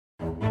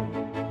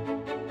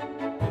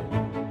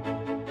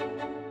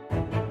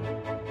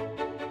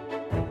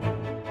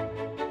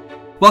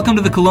Welcome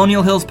to the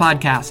Colonial Hills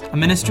Podcast, a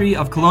ministry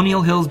of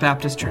Colonial Hills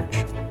Baptist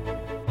Church.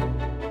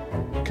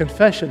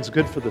 Confession's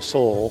good for the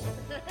soul,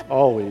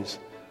 always.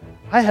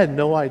 I had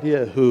no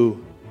idea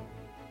who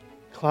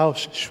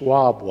Klaus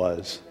Schwab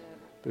was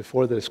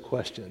before this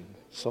question,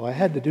 so I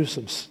had to do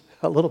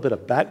a little bit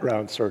of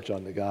background search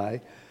on the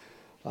guy.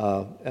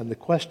 And the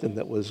question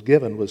that was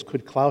given was,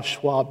 could Klaus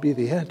Schwab be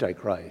the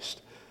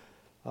Antichrist?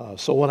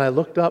 So when I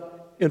looked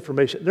up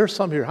information, there's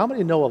some here. How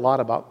many know a lot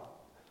about,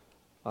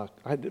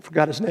 I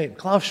forgot his name,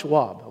 Klaus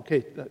Schwab.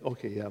 Okay,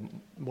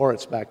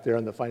 Moritz back there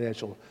in the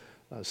financial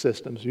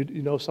systems. You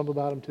know some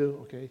about him too?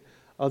 Okay.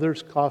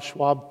 Others, Klaus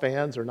Schwab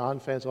fans or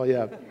non-fans? Oh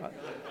yeah.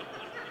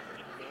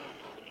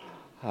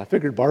 I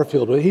figured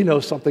Barfield, well, he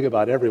knows something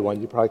about everyone.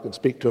 You probably can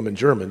speak to him in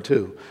German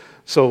too.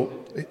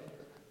 So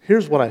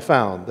here's what I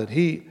found, that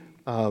he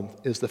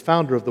is the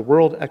founder of the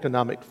World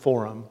Economic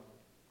Forum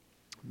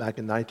back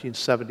in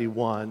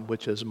 1971,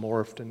 which has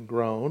morphed and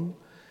grown.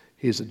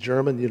 He's a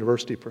German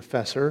university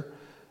professor,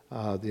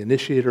 the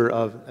initiator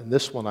of, and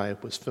this one I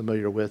was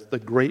familiar with, the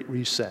Great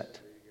Reset.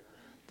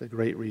 The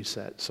Great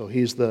Reset. So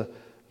he's the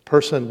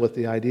person with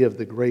the idea of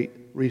the Great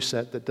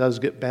Reset that does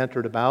get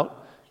bantered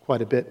about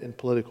quite a bit in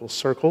political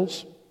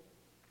circles.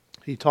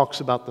 He talks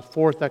about the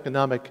fourth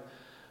economic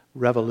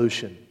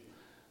revolution.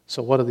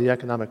 So what are the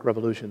economic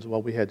revolutions?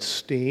 Well, we had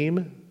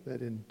steam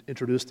that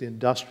introduced the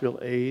industrial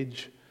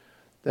age.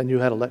 Then you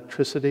had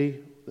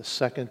electricity, the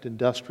second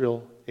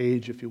industrial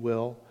age, if you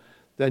will.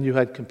 Then you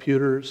had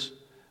computers,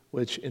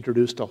 which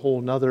introduced a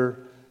whole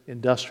nother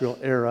industrial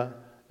era.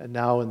 And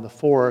now in the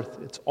fourth,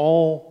 it's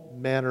all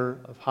manner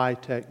of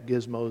high-tech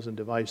gizmos and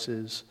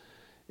devices,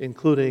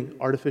 including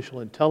artificial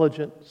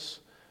intelligence,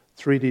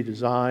 3D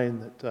design.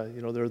 That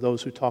there are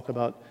those who talk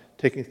about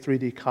taking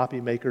 3D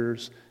copy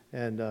makers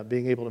and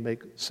being able to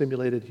make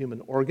simulated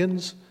human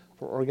organs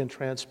for organ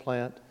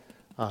transplant.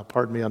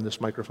 Pardon me on this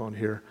microphone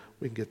here.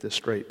 We can get this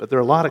straight. But there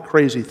are a lot of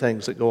crazy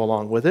things that go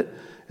along with it,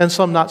 and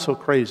some not so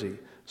crazy.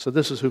 So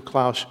this is who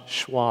Klaus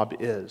Schwab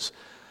is.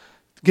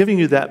 Giving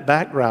you that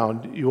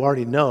background, you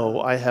already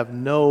know I have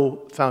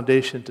no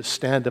foundation to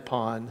stand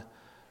upon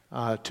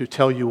to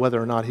tell you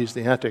whether or not he's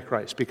the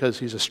Antichrist, because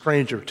he's a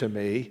stranger to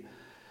me.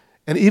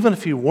 And even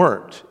if he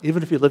weren't,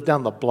 even if he lived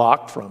down the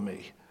block from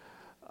me,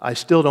 I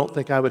still don't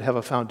think I would have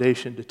a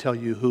foundation to tell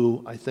you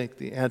who I think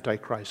the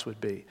Antichrist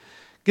would be.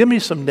 Give me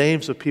some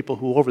names of people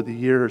who over the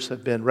years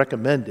have been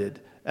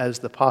recommended as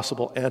the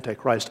possible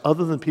Antichrist,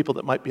 other than people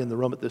that might be in the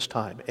room at this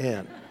time.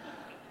 Ann.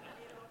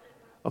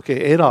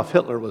 Okay, Adolf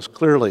Hitler was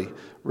clearly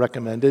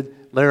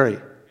recommended. Larry.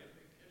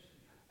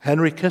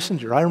 Henry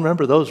Kissinger. I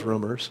remember those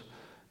rumors.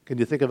 Can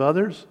you think of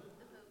others?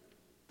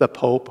 The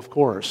Pope, of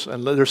course.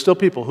 And there's still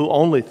people who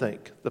only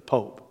think the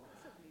Pope.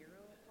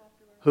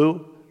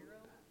 Who?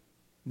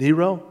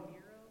 Nero?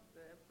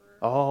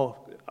 Oh,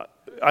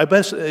 I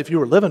bet if you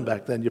were living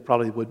back then, you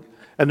probably would.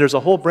 And there's a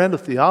whole brand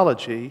of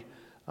theology,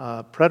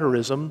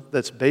 preterism,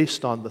 that's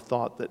based on the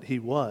thought that he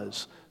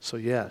was. So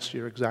yes,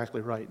 you're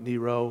exactly right.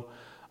 Nero.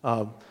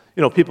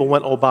 People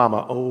went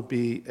Obama,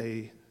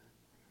 O-B-A.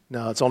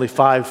 No, it's only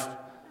 5.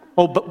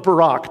 Oh,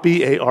 Barack,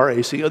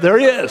 B-A-R-A-C. Oh, there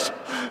he is.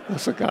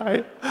 That's the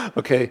guy.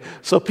 Okay,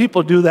 so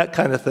people do that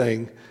kind of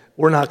thing.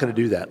 We're not going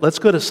to do that. Let's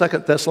go to 2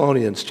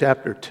 Thessalonians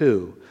chapter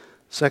 2.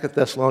 2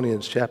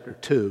 Thessalonians chapter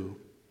 2.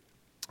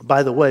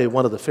 By the way,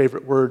 one of the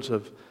favorite words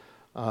of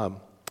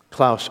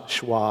Klaus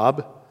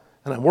Schwab,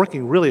 and I'm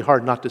working really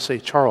hard not to say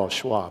Charles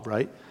Schwab,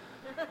 right?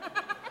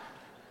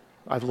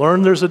 I've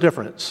learned there's a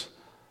difference.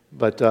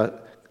 But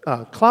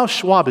Klaus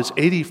Schwab is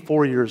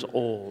 84 years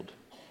old.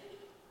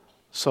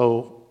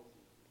 So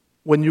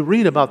when you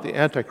read about the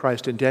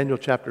Antichrist in Daniel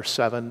chapter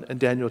 7 and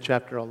Daniel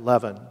chapter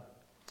 11,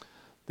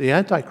 the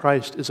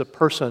Antichrist is a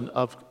person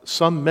of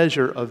some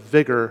measure of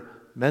vigor,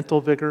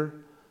 mental vigor,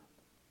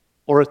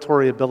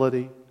 oratory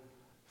ability,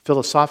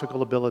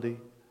 philosophical ability,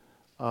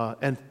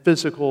 and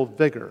physical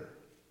vigor.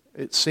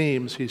 It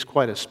seems he's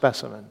quite a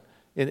specimen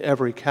in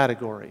every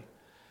category,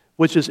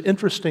 which is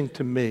interesting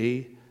to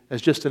me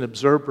as just an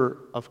observer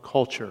of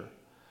culture.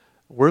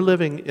 We're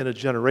living in a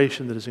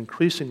generation that is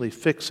increasingly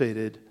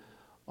fixated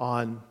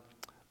on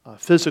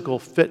physical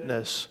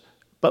fitness,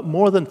 but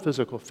more than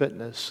physical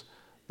fitness,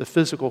 the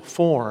physical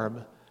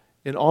form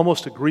in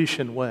almost a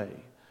Grecian way.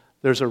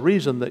 There's a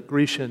reason that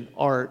Grecian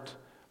art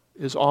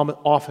is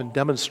often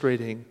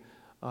demonstrating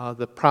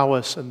the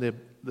prowess and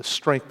the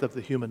strength of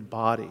the human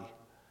body.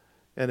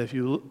 And if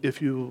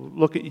you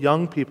look at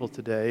young people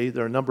today,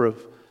 there are a number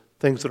of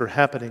things that are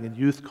happening in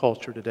youth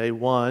culture today.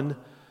 One,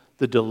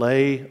 the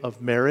delay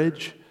of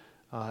marriage.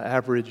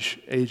 Average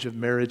age of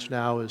marriage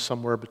now is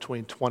somewhere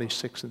between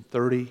 26 and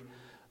 30.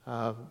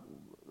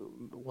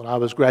 When I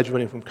was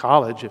graduating from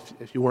college,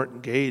 if you weren't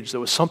engaged, there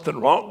was something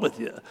wrong with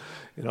you.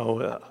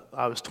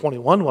 I was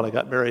 21 when I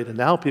got married, and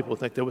now people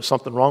think there was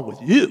something wrong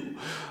with you.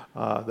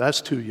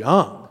 That's too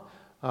young.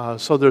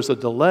 So there's a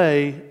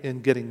delay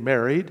in getting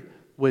married,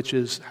 which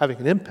is having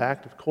an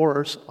impact, of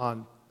course,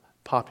 on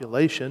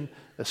population,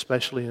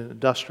 especially in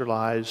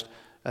industrialized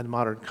and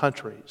modern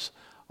countries.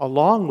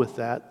 Along with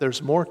that,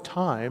 there's more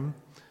time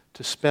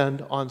to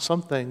spend on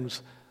some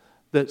things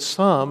that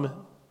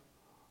some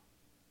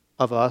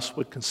of us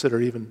would consider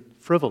even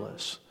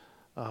frivolous.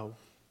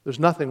 There's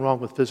nothing wrong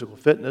with physical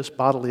fitness.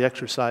 Bodily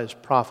exercise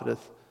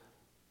profiteth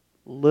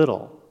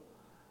little.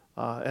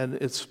 And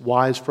it's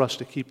wise for us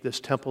to keep this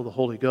temple of the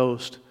Holy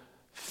Ghost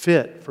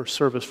fit for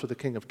service for the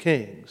King of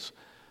Kings.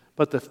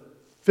 But the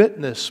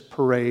fitness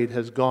parade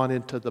has gone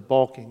into the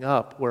bulking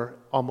up, where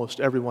almost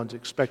everyone's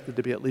expected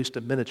to be at least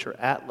a miniature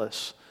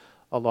Atlas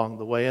along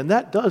the way. And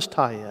that does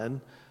tie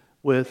in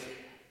with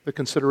the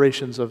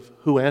considerations of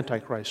who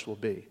Antichrist will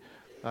be.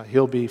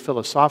 He'll be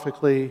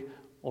philosophically,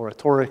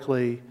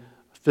 oratorically,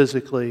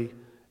 physically,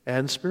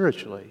 and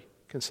spiritually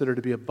considered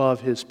to be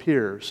above his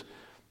peers.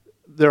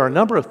 There are a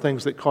number of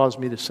things that cause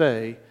me to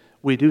say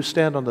we do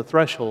stand on the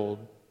threshold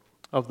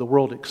of the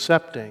world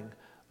accepting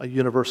a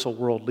universal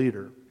world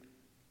leader.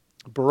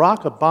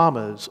 Barack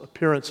Obama's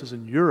appearances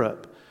in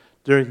Europe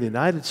during the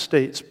United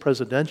States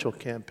presidential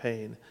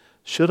campaign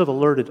should have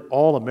alerted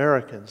all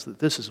Americans that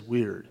this is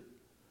weird.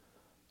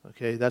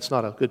 Okay, that's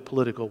not a good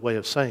political way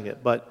of saying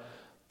it, but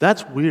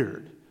that's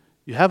weird.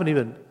 You haven't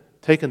even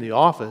taken the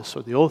office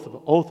or the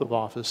oath of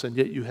office, and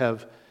yet you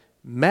have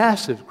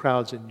massive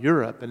crowds in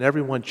Europe and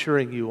everyone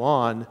cheering you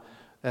on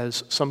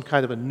as some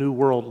kind of a new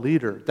world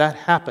leader. That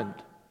happened,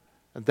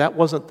 and that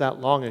wasn't that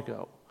long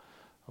ago.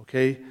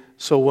 Okay,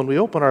 so when we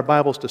open our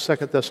Bibles to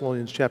 2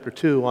 Thessalonians chapter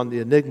 2 on the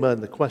enigma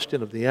and the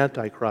question of the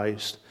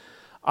Antichrist,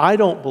 I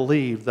don't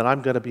believe that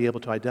I'm going to be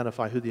able to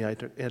identify who the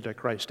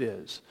Antichrist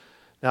is.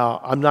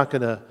 Now, I'm not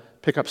going to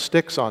pick up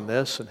sticks on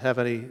this and have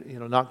any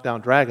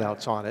knockdown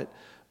dragouts on it,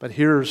 but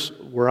here's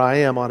where I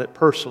am on it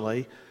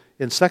personally.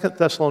 In 2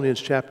 Thessalonians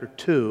chapter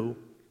 2,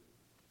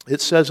 it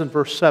says in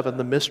verse 7,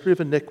 "The mystery of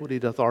iniquity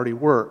doth already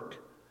work.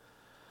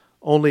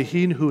 Only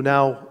he who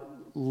now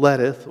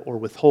letteth or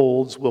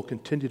withholds will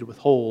continue to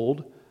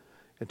withhold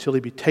until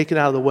he be taken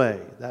out of the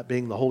way," that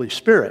being the Holy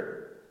Spirit.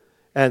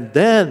 "And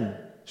then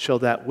shall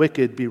that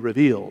wicked be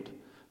revealed."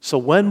 So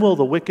when will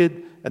the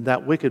wicked, and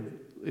that wicked,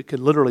 it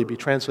can literally be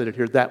translated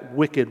here, that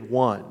wicked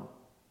one.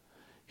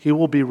 He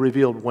will be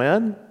revealed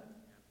when?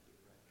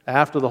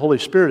 After the Holy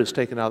Spirit is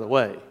taken out of the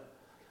way.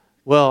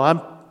 Well,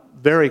 I'm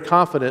very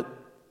confident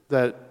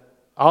that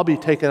I'll be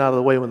taken out of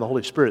the way when the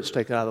Holy Spirit's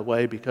taken out of the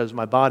way, because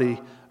my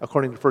body,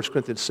 according to 1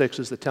 Corinthians 6,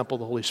 is the temple of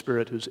the Holy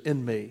Spirit who's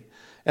in me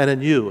and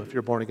in you, if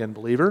you're a born-again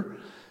believer.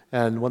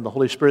 And when the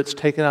Holy Spirit's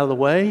taken out of the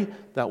way,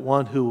 that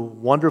one who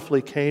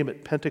wonderfully came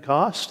at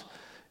Pentecost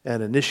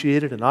and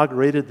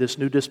inaugurated this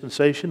new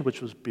dispensation,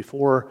 which was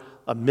before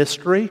a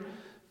mystery,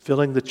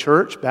 filling the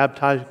church,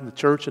 baptizing the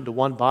church into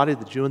one body,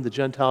 the Jew and the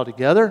Gentile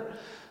together,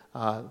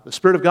 the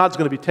Spirit of God's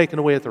going to be taken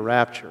away at the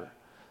rapture.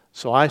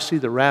 So I see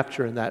the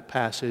rapture in that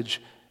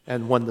passage,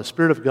 and when the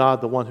Spirit of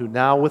God, the one who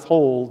now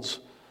withholds,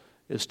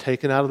 is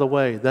taken out of the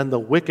way, then the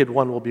wicked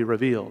one will be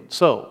revealed.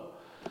 So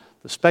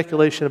the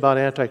speculation about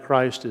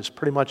Antichrist is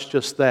pretty much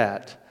just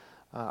that.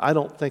 I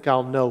don't think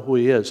I'll know who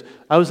he is.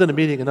 I was in a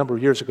meeting a number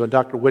of years ago, and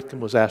Dr.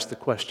 Whitcomb was asked the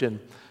question,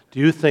 do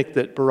you think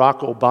that Barack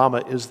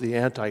Obama is the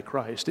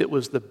Antichrist? It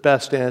was the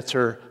best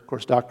answer. Of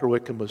course, Dr.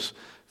 Whitcomb was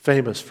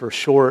famous for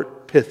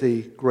short,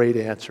 pithy, great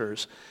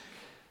answers.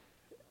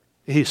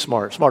 He's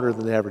smart, smarter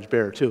than the average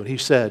bear, too. And he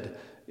said,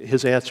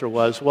 his answer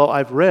was, well,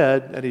 I've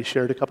read, and he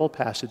shared a couple of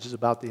passages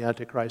about the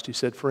Antichrist. He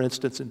said, for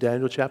instance, in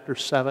Daniel chapter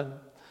 7,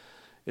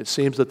 it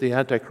seems that the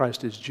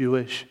Antichrist is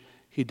Jewish.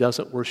 He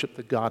doesn't worship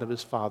the God of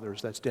his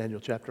fathers. That's Daniel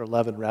chapter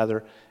 11,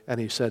 rather. And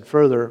he said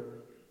further,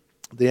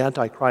 the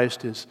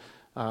Antichrist is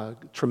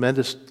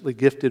tremendously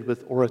gifted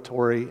with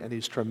oratory, and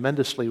he's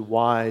tremendously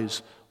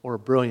wise or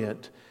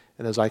brilliant.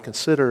 And as I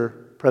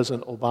consider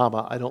President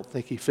Obama, I don't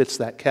think he fits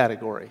that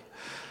category.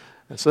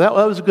 And so that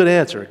was a good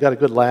answer. Got a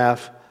good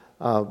laugh.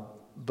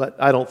 But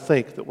I don't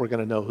think that we're going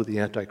to know who the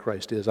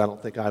Antichrist is. I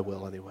don't think I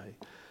will anyway.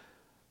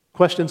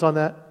 Questions on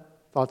that?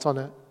 Thoughts on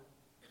that?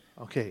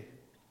 Okay.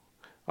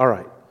 All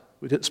right.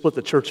 We didn't split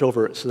the church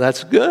over it, so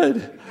that's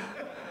good.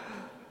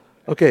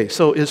 Okay,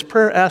 so is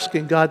prayer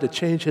asking God to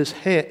change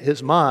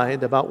his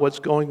mind about what's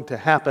going to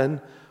happen,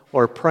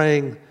 or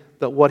praying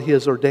that what he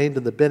has ordained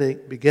in the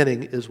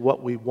beginning is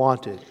what we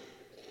wanted?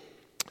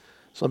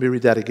 So let me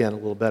read that again a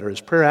little better.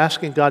 Is prayer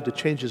asking God to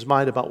change his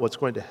mind about what's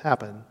going to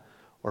happen,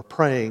 or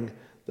praying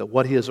that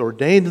what he has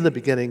ordained in the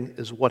beginning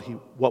is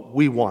what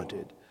we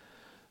wanted?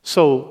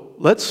 So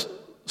let's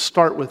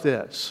start with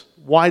this.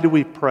 Why do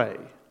we pray?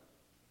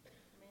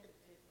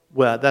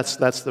 Well, that's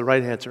the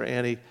right answer,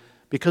 Annie.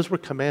 Because we're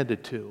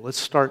commanded to. Let's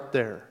start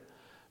there.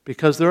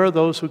 Because there are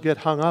those who get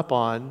hung up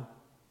on,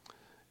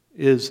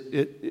 is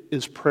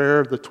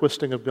prayer the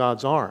twisting of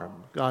God's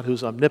arm? God,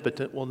 who's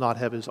omnipotent, will not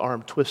have his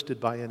arm twisted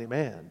by any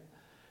man.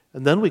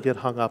 And then we get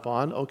hung up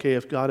on, okay,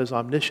 if God is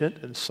omniscient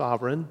and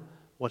sovereign,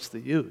 what's the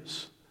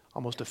use?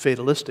 Almost a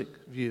fatalistic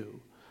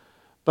view.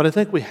 But I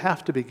think we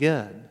have to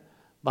begin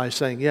by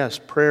saying, yes,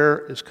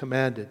 prayer is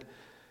commanded.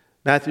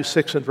 Matthew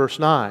 6 and verse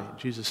 9,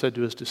 Jesus said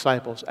to his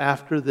disciples,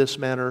 after this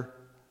manner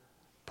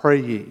pray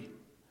ye.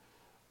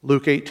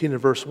 Luke 18 and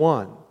verse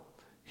 1,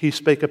 he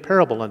spake a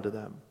parable unto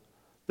them,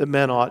 that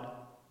men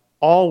ought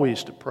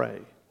always to pray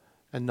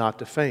and not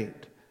to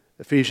faint.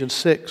 Ephesians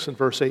 6 and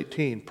verse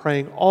 18,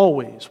 praying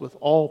always with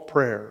all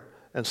prayer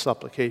and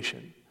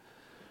supplication.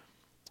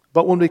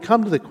 But when we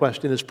come to the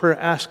question, is prayer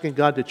asking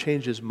God to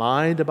change his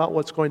mind about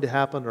what's going to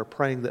happen, or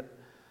praying that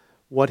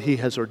what he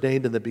has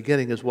ordained in the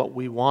beginning is what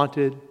we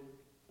wanted?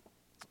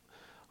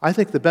 I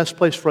think the best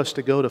place for us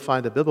to go to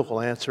find a biblical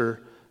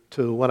answer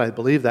to what I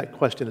believe that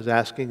question is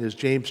asking is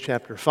James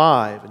chapter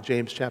 5. In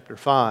James chapter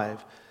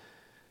 5,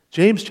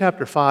 James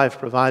chapter 5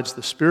 provides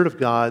the Spirit of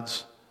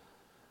God's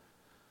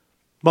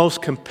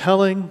most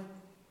compelling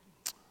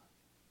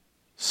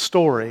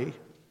story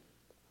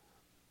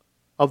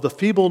of the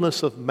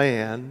feebleness of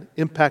man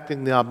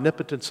impacting the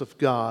omnipotence of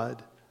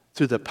God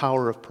through the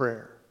power of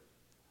prayer.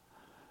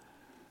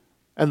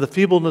 And the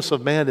feebleness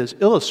of man is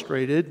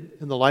illustrated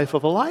in the life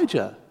of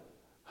Elijah,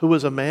 who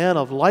was a man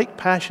of like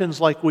passions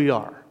like we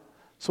are.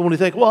 So when you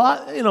think,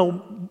 well,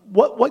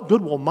 what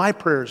good will my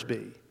prayers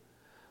be?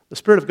 The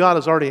Spirit of God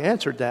has already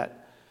answered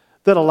that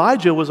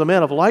Elijah was a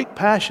man of like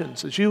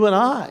passions as you and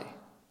I,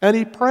 and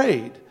he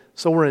prayed.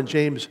 So we're in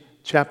James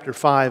chapter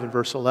 5 and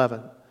verse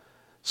 11.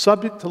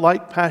 Subject to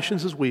like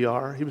passions as we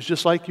are, he was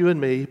just like you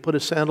and me. He put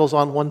his sandals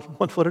on one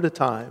foot at a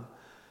time.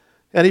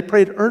 And he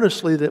prayed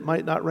earnestly that it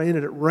might not rain,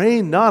 and it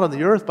rained not on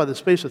the earth by the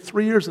space of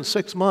 3 years and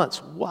 6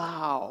 months.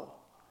 Wow.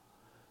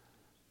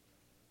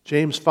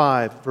 James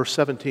 5, verse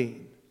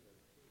 17.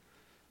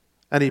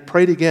 And he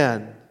prayed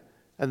again,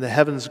 and the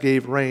heavens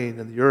gave rain,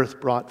 and the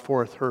earth brought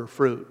forth her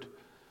fruit.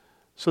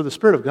 So the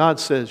Spirit of God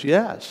says,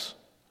 yes,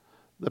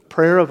 the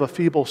prayer of a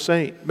feeble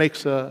saint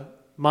makes a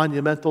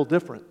monumental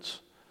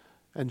difference.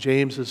 And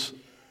James is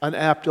an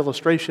apt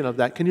illustration of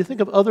that. Can you think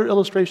of other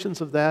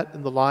illustrations of that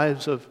in the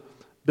lives of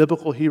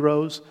biblical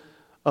heroes?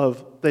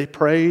 Of they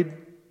prayed,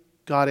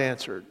 God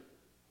answered.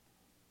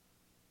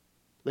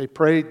 They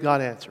prayed,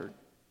 God answered.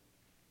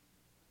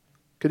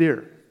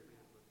 Kadir.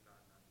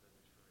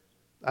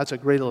 That's a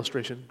great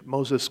illustration.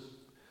 Moses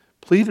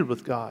pleaded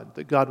with God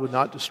that God would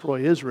not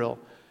destroy Israel.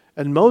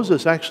 And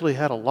Moses actually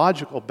had a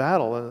logical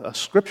battle, a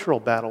scriptural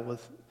battle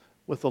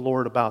with the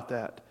Lord about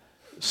that,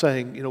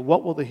 saying,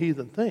 what will the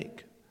heathen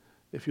think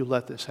if you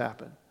let this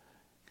happen?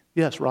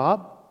 Yes,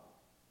 Rob?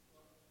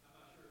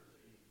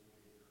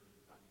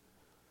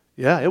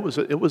 Yeah, it was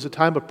a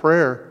time of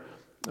prayer.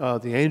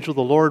 The angel of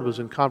the Lord was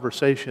in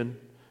conversation,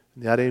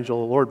 and that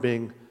angel of the Lord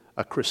being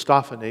a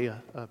Christophany,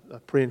 a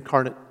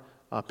pre-incarnate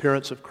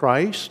appearance of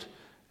Christ.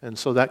 And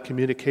so that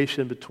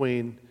communication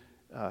between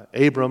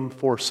Abram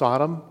for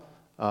Sodom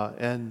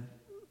and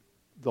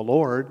the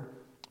Lord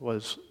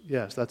was,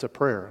 yes, that's a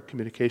prayer, a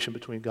communication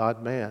between God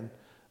and man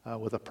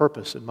with a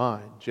purpose in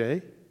mind.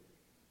 Jay?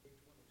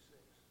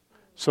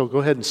 So go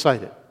ahead and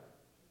cite it.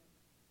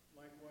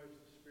 Likewise,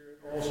 the Spirit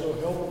also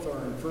helpeth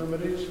our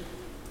infirmities,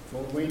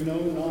 for we know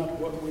not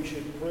what we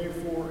should pray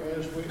for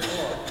as we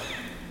ought,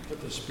 but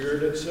the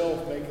Spirit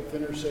itself maketh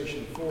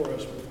intercession for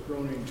us with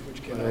groanings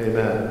which cannot be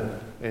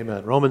uttered.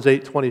 Amen. Romans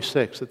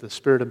 8:26, that the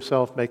Spirit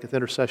himself maketh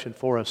intercession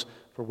for us,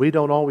 for we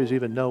don't always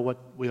even know what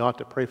we ought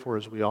to pray for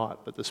as we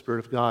ought, but the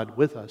Spirit of God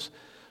with us.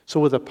 So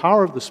with the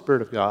power of the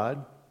Spirit of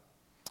God,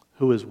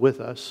 who is with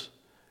us,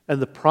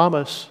 and the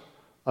promise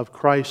of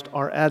Christ,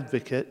 our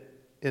advocate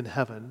in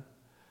heaven,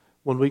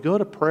 when we go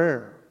to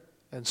prayer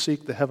and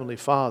seek the Heavenly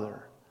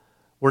Father,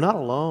 we're not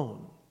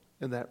alone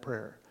in that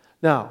prayer.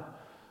 Now,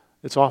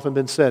 it's often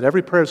been said,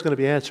 every prayer is going to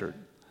be answered,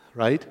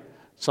 right?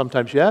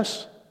 Sometimes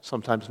yes,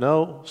 sometimes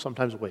no,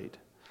 sometimes wait.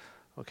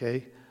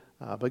 Okay?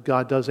 But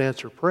God does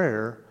answer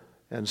prayer,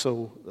 and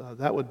so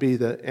that would be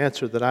the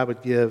answer that I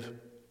would give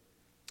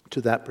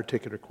to that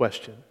particular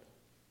question.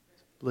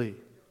 Lee.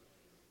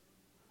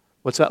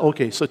 What's that?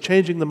 Okay, so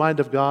changing the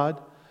mind of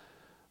God.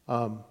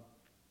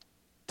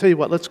 Tell you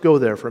what, let's go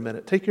there for a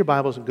minute. Take your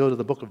Bibles and go to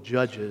the book of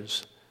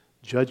Judges,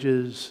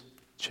 Judges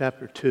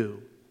chapter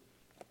 2.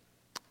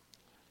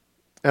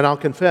 And I'll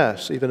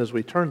confess, even as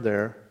we turn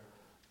there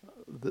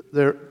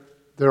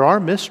are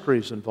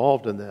mysteries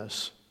involved in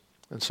this.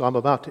 And so I'm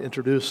about to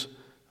introduce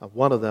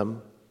one of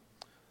them.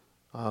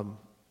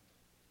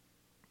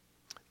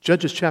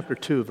 Judges chapter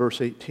 2,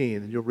 verse 18,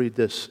 and you'll read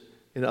this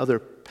in other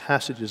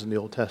passages in the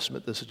Old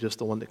Testament. This is just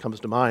the one that comes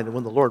to mind. And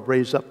when the Lord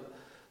raised up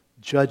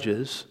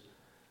judges,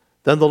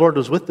 then the Lord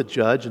was with the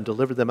judge and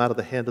delivered them out of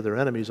the hand of their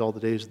enemies all the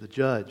days of the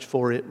judge.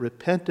 For it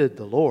repented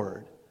the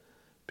Lord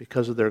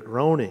because of their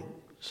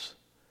groanings,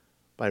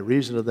 by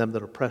reason of them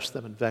that oppressed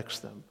them and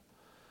vexed them.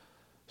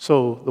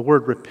 So the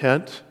word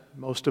repent,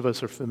 most of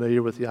us are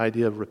familiar with the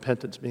idea of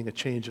repentance being a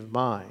change of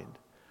mind.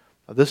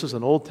 Now, this is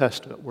an Old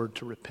Testament word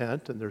to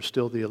repent, and there's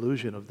still the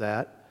illusion of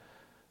that.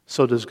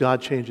 So does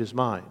God change his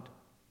mind?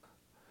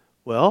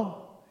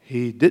 Well,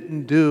 he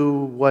didn't do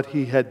what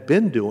he had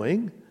been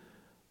doing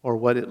or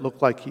what it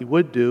looked like he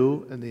would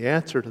do, and the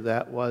answer to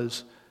that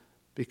was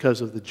because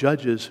of the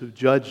judges who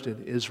judged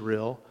in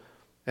Israel,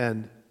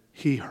 and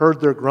he heard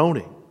their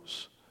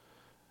groanings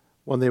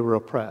when they were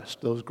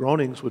oppressed. Those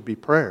groanings would be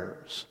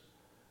prayers,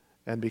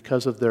 and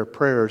because of their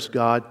prayers,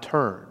 God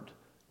turned,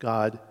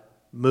 God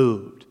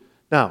moved.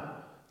 Now,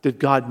 did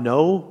God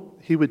know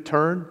he would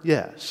turn?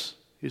 Yes,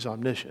 he's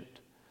omniscient.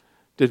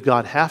 Did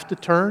God have to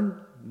turn?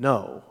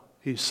 No,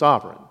 he's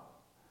sovereign.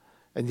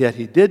 And yet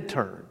he did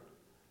turn.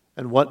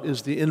 And what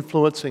is the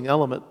influencing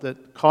element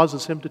that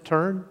causes him to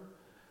turn?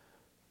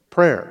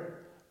 Prayer.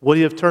 Would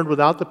he have turned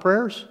without the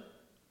prayers?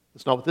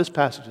 That's not what this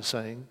passage is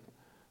saying.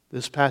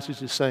 This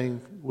passage is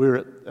saying we're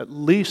at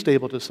least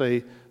able to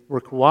say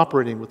we're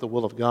cooperating with the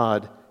will of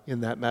God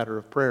in that matter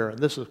of prayer. And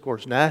this is, of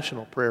course,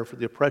 national prayer for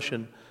the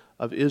oppression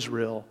of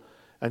Israel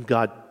and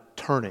God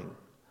turning.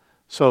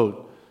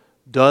 So,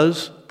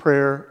 does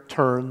prayer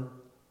turn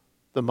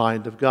the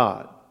mind of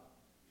God?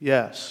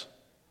 Yes.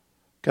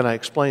 Can I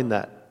explain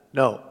that?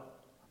 No.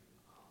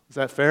 Is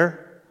that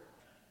fair?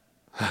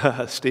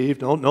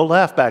 Steve, no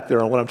laugh back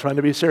there on what I'm trying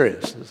to be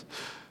serious.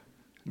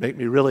 Make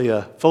me really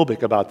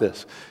phobic about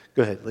this.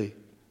 Go ahead, Lee.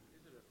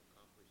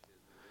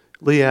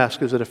 Lee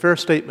asks, is it a fair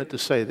statement to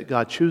say that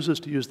God chooses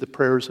to use the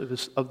prayers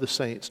of the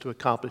saints to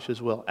accomplish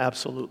His will?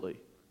 Absolutely.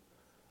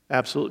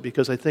 Absolutely,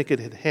 because I think it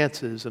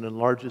enhances and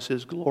enlarges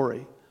His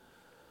glory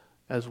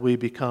as we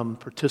become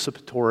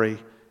participatory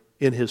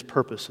in His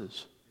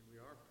purposes. We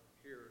are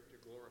here to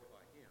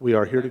glorify Him. We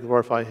are here to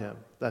glorify Him.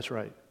 That's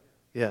right.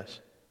 Yes.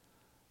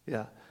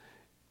 Yeah.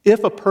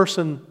 If a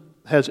person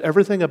has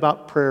everything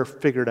about prayer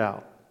figured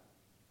out,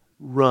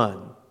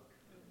 run.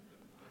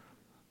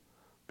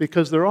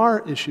 Because there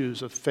are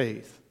issues of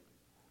faith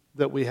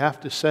that we have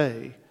to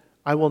say,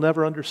 I will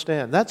never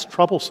understand. That's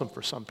troublesome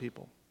for some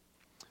people.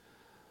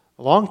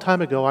 A long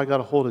time ago, I got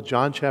a hold of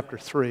John chapter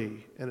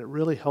 3, and it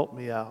really helped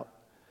me out.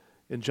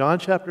 In John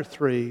chapter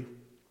 3,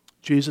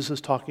 Jesus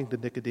is talking to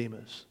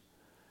Nicodemus.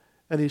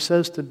 And he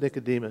says to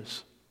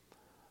Nicodemus,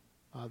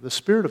 the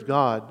Spirit of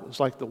God is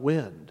like the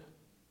wind.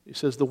 He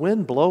says, the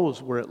wind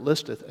blows where it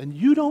listeth, and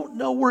you don't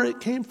know where it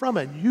came from,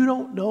 and you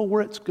don't know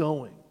where it's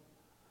going.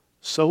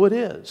 So it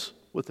is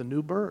with a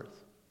new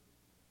birth.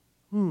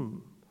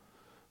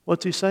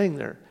 What's he saying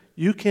there?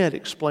 You can't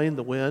explain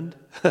the wind.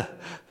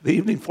 The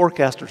evening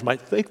forecasters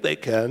might think they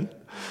can,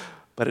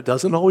 but it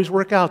doesn't always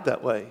work out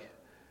that way.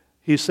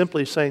 He's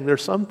simply saying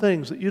there's some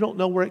things that you don't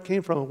know where it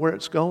came from and where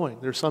it's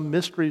going. There's some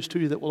mysteries to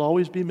you that will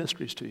always be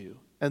mysteries to you,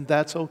 and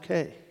that's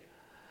okay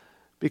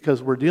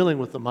because we're dealing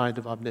with the mind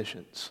of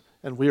omniscience,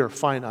 and we are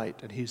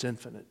finite and He's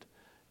infinite.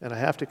 And I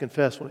have to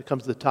confess, when it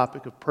comes to the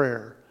topic of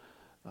prayer,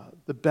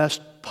 the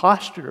best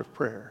posture of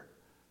prayer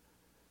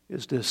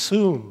is to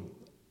assume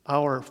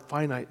our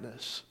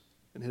finiteness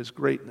and His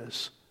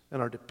greatness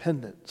and our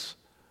dependence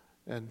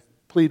and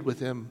plead with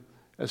Him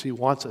as He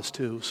wants us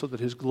to so that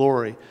His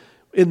glory.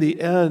 In the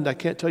end, I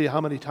can't tell you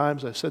how many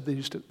times I've said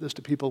this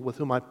to people with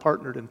whom I've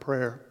partnered in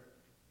prayer.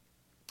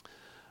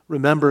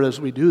 Remember as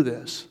we do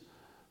this,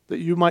 that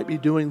you might be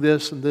doing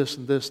this and this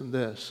and this and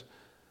this.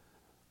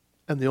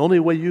 And the only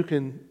way you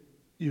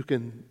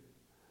can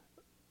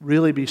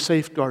really be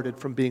safeguarded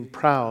from being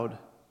proud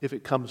if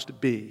it comes to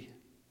be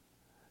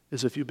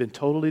is if you've been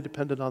totally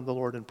dependent on the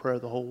Lord in prayer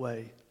the whole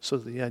way, so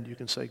at the end you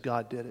can say,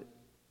 God did it,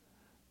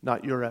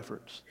 not your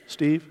efforts.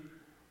 Steve?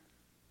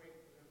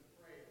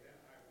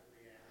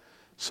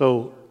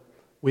 So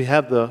we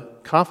have the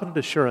confident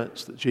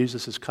assurance that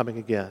Jesus is coming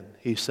again.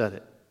 He said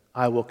it,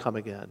 I will come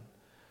again.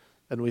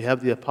 And we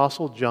have the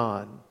Apostle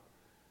John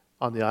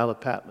on the Isle of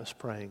Patmos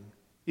praying,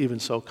 even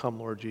so come,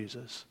 Lord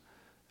Jesus,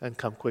 and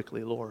come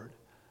quickly, Lord.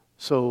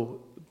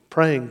 So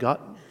praying,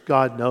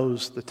 God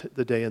knows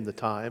the day and the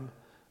time,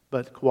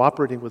 but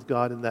cooperating with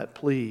God in that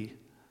plea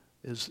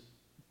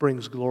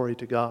brings glory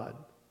to God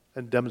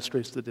and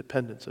demonstrates the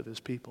dependence of His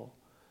people,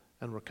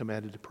 and we're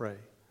commanded to pray.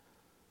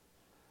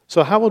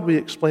 So how would we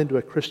explain to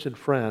a Christian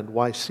friend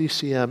why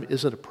CCM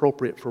isn't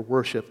appropriate for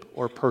worship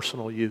or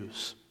personal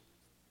use?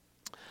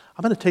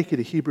 I'm going to take you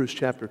to Hebrews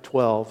chapter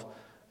 12,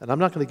 and I'm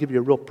not going to give you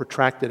a real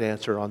protracted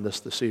answer on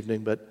this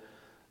evening, but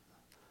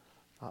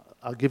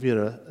I'll give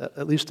you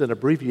at least an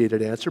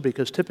abbreviated answer,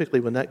 because typically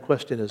when that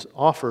question is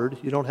offered,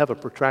 you don't have a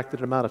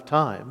protracted amount of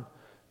time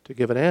to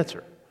give an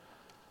answer.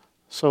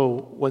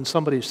 So when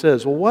somebody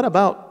says, well, what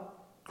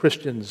about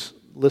Christians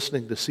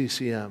listening to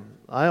CCM?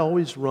 I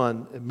always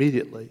run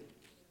immediately.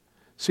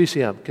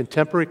 CCM,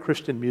 contemporary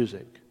Christian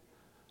music.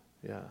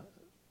 Yeah,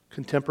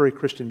 contemporary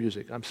Christian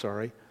music, I'm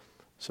sorry.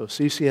 So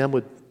CCM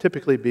would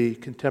typically be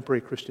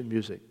contemporary Christian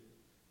music.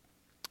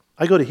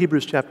 I go to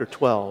Hebrews chapter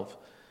 12.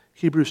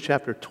 Hebrews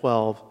chapter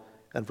 12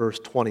 and verse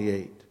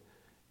 28.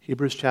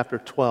 Hebrews chapter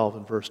 12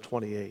 and verse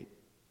 28.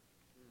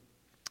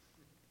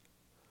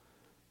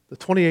 The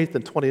 28th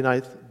and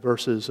 29th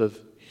verses of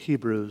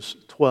Hebrews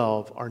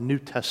 12 are New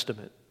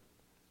Testament.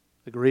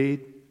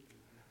 Agreed?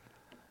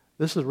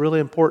 This is really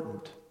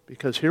important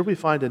because here we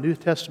find a New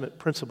Testament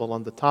principle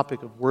on the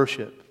topic of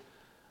worship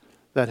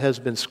that has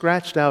been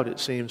scratched out, it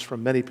seems,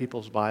 from many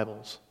people's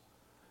Bibles.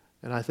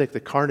 And I think the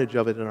carnage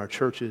of it in our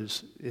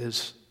churches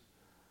is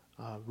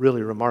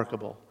really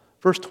remarkable.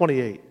 Verse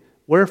 28,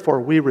 wherefore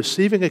we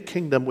receiving a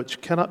kingdom which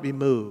cannot be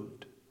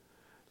moved,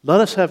 let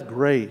us have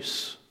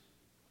grace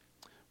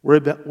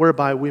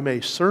whereby we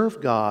may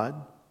serve God.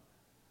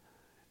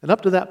 And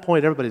up to that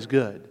point, everybody's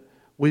good.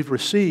 We've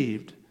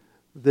received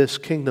this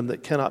kingdom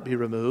that cannot be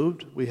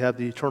removed. We have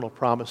the eternal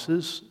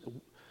promises.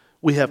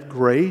 We have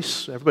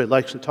grace. Everybody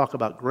likes to talk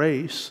about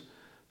grace.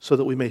 so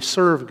that we may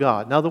serve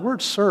God. Now, the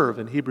word serve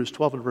in Hebrews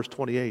 12 and verse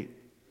 28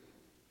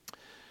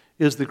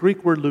 is the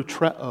Greek word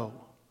lutreo.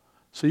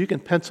 So you can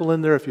pencil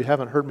in there, if you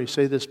haven't heard me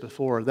say this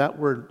before, that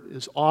word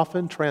is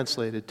often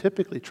translated,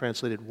 typically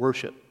translated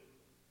worship.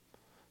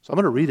 So I'm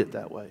going to read it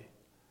that way.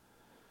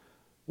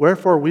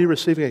 Wherefore, we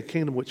receiving a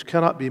kingdom which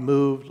cannot be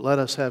moved, let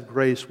us have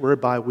grace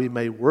whereby we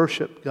may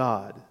worship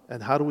God.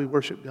 And how do we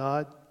worship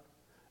God?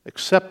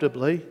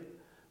 Acceptably,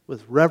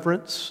 with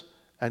reverence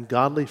and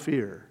godly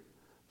fear.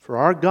 For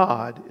our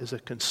God is a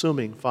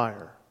consuming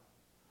fire.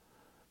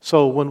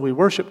 So when we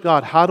worship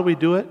God, how do we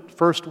do it?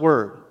 First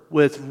word,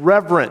 with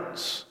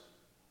reverence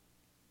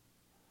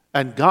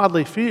and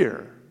godly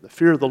fear. The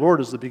fear of the Lord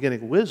is the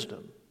beginning of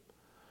wisdom.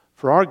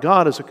 For our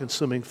God is a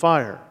consuming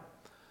fire.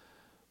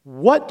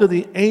 What do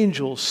the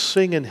angels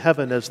sing in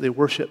heaven as they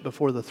worship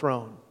before the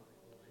throne?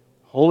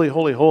 Holy,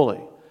 holy,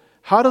 holy.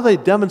 How do they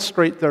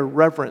demonstrate their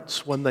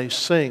reverence when they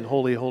sing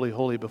holy, holy,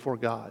 holy before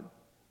God?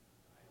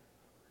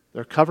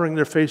 They're covering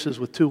their faces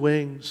with two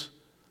wings.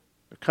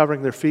 They're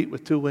covering their feet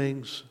with two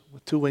wings.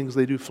 With two wings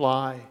they do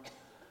fly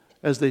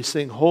as they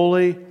sing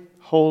holy,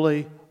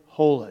 holy,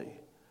 holy.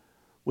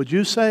 Would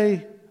you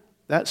say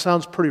that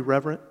sounds pretty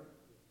reverent?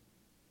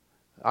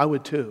 I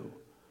would too.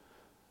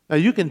 Now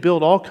you can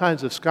build all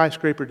kinds of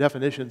skyscraper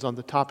definitions on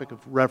the topic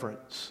of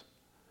reverence.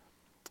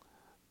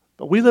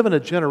 But we live in a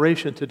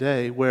generation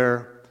today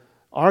where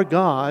our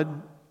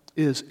God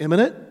is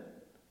immanent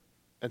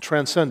and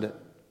transcendent.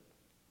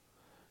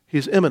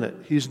 He's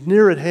immanent. He's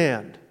near at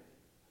hand.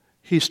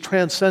 He's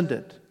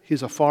transcendent.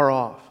 He's afar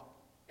off.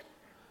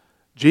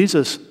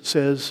 Jesus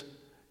says,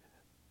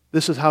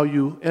 this is how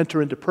you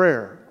enter into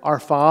prayer. Our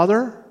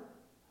Father,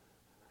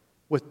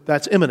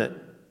 that's immanent.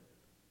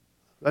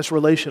 That's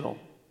relational.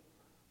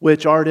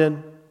 Which art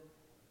in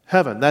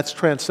heaven. That's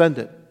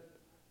transcendent.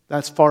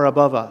 That's far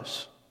above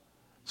us.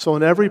 So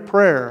in every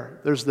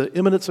prayer, there's the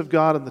immanence of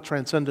God and the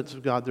transcendence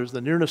of God. There's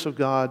the nearness of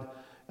God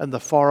and the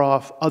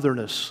far-off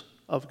otherness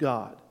of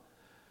God.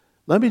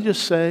 Let me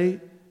just say,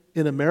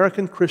 in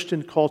American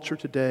Christian culture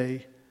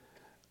today,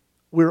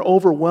 we're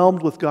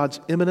overwhelmed with God's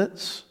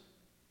immanence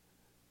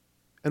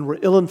and we're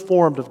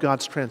ill-informed of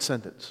God's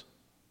transcendence.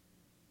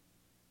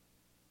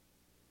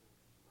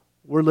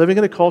 We're living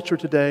in a culture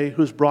today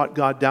who's brought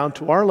God down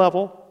to our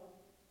level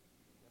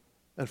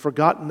and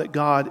forgotten that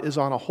God is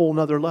on a whole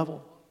nother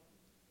level.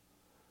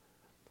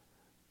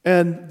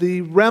 And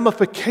the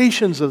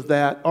ramifications of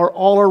that are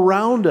all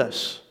around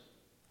us,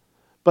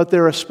 but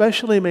they're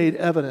especially made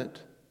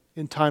evident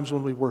in times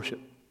when we worship.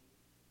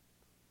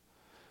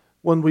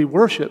 When we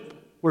worship,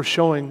 we're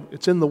showing,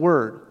 it's in the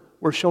Word,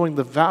 we're showing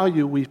the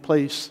value we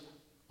place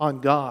on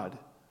God,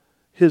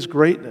 His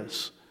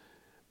greatness.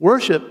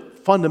 Worship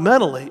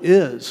fundamentally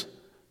is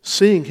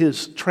seeing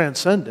His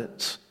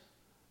transcendence.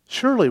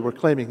 Surely we're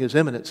claiming His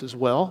immanence as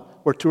well.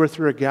 Where two or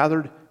three are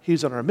gathered,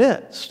 He's in our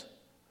midst.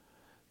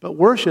 But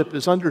worship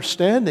is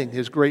understanding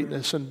His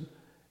greatness and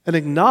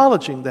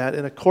acknowledging that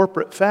in a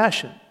corporate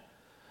fashion.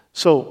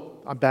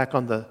 So I'm back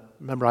on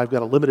remember I've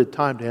got a limited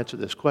time to answer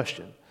this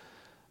question.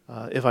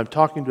 If I'm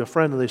talking to a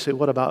friend and they say,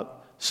 what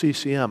about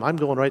CCM? I'm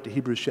going right to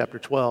Hebrews chapter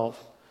 12.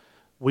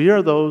 We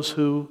are those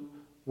who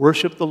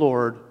worship the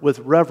Lord with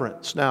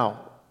reverence.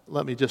 Now,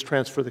 let me just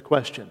transfer the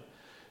question.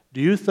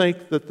 Do you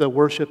think that the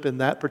worship in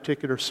that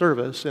particular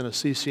service, in a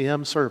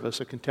CCM service,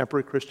 a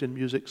contemporary Christian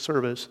music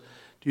service,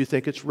 do you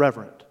think it's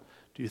reverent?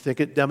 Do you think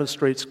it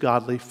demonstrates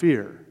godly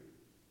fear?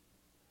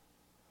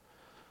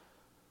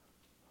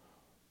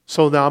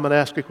 So now I'm going to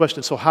ask a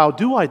question. So how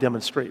do I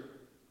demonstrate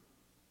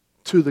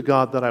to the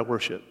God that I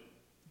worship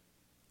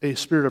a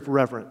spirit of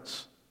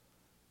reverence?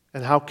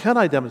 And how can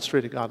I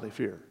demonstrate a godly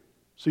fear?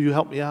 So you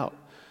help me out.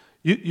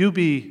 You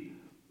be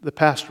the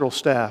pastoral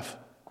staff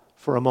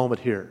for a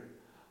moment here.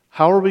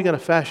 How are we going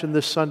to fashion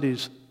this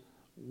Sunday's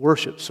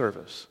worship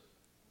service?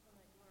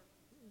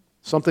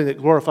 Something that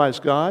glorifies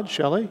God,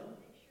 Shelley?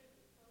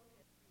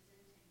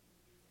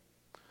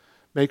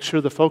 Make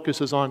sure the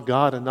focus is on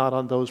God and not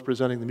on those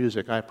presenting the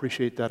music. I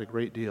appreciate that a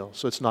great deal.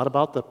 So it's not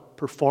about the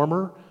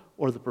performer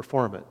or the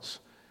performance.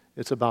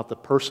 It's about the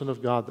person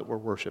of God that we're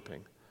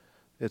worshiping.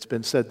 It's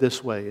been said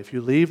this way. If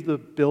you leave the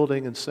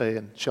building and say,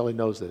 and Shelley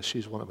knows this,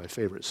 she's one of my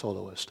favorite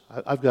soloists.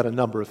 I've got a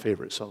number of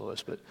favorite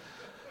soloists,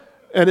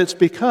 and it's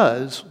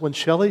because when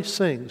Shelley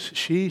sings,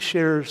 she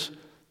shares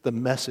the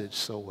message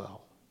so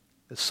well.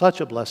 It's such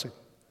a blessing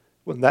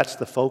when that's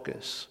the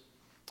focus.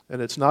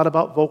 And it's not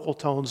about vocal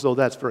tones, though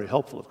that's very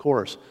helpful, of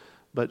course,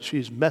 but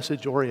she's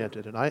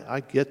message-oriented, and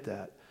I get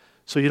that.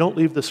 So you don't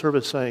leave the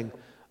service saying,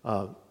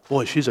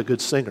 boy, she's a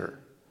good singer.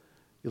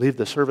 You leave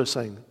the service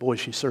saying, boy,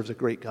 she serves a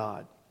great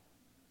God.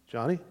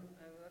 Johnny?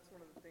 That's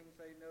one of the things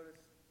I noticed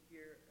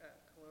here at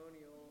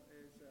Colonial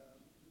is,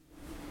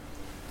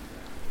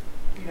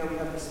 we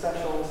have the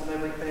specials and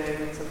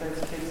everything, and sometimes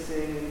kids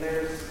sing, and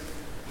there's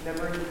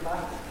never any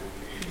class.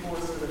 People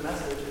listen to the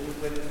message, and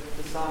when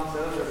the song's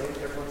over,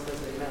 everyone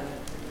says amen.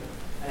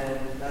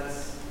 And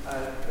that's,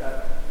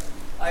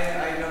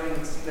 I don't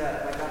even see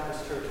that at my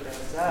Baptist church down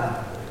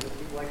south.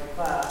 People like the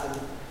class,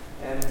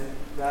 and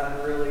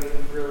that really,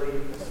 really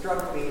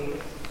struck me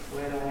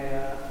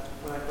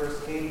when I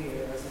first came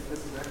here. I was like,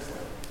 this is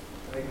excellent.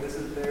 Like, this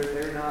is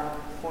they're not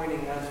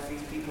pointing at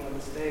these people on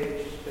the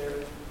stage.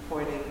 They're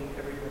pointing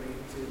everybody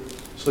to.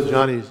 So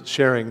Johnny's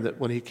sharing that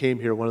when he came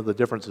here, one of the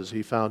differences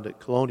he found at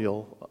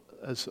Colonial,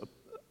 as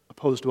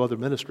opposed to other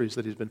ministries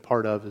that he's been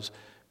part of, is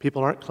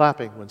people aren't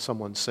clapping when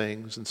someone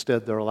sings.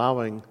 Instead, they're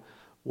allowing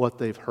what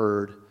they've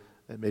heard,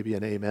 and maybe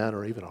an amen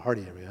or even a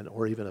hearty amen,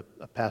 or even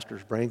a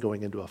pastor's brain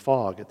going into a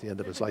fog at the end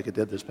of it, like it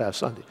did this past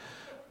Sunday.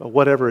 But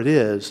whatever it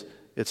is,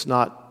 it's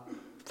not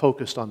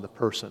focused on the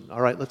person.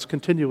 All right, let's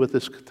continue with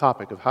this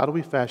topic of how do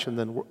we fashion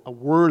then a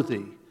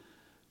worthy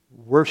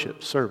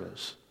worship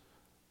service.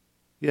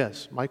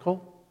 Yes,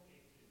 Michael?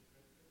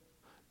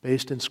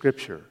 Based in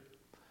Scripture.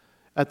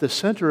 At the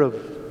center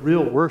of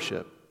real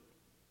worship,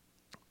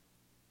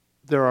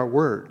 there are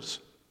words.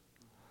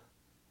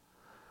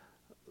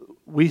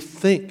 We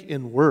think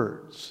in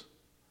words.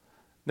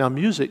 Now,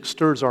 music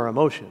stirs our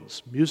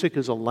emotions. Music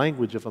is a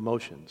language of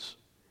emotions.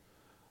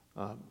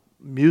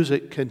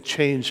 Music can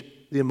change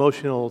the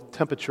emotional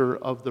temperature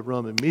of the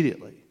room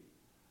immediately.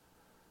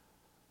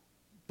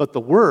 But the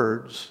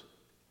words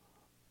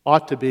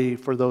ought to be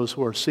for those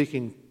who are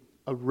seeking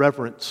a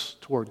reverence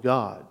toward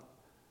God.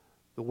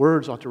 The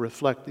words ought to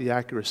reflect the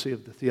accuracy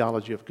of the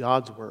theology of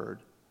God's Word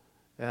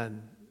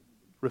and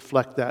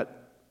reflect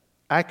that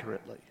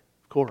accurately,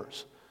 of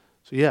course.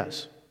 So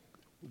yes,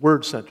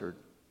 word-centered.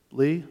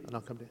 Lee, and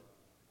I'll come to you.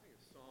 I think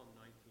it's Psalm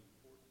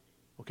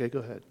 19:14. Okay, go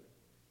ahead.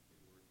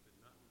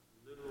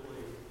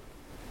 Literally,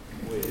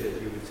 the way it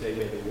is, you would say,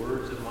 may the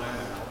words of my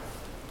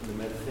mouth and the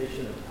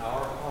meditation of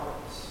our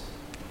hearts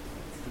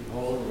be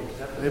holy and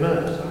acceptable.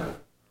 Amen.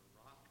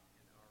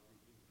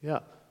 Yeah,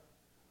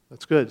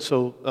 that's good.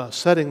 So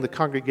setting the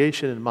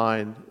congregation in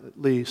mind,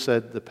 Lee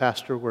said the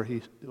pastor where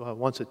he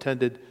once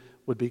attended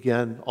would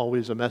begin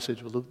always a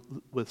message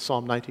with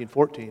Psalm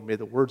 19:14. May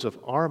the words of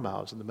our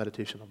mouths and the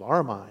meditation of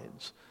our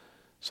minds,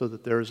 so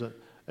that there's an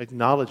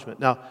acknowledgement.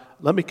 Now,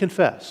 let me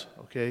confess,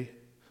 okay?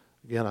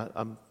 Again,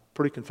 I'm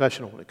pretty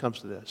confessional when it comes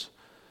to this.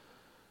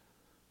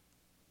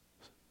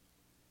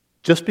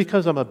 Just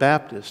because I'm a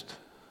Baptist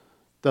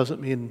doesn't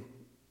mean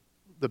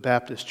the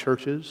Baptist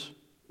churches,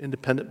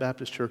 independent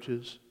Baptist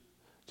churches,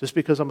 just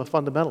because I'm a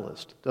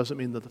fundamentalist doesn't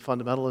mean that the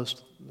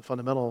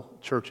fundamental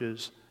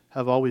churches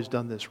have always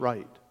done this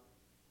right.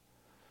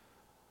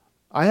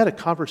 I had a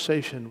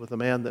conversation with a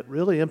man that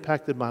really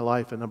impacted my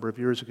life a number of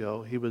years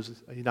ago. He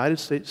was a United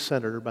States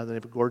Senator by the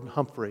name of Gordon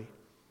Humphrey.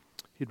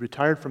 He'd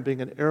retired from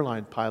being an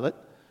airline pilot.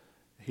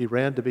 He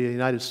ran to be a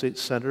United States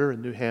Senator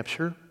in New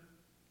Hampshire,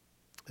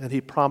 and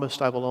he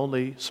promised, I will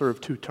only serve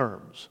 2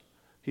 terms.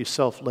 He's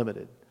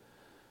self-limited.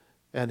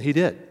 And he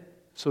did.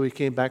 So he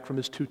came back from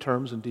his 2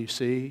 terms in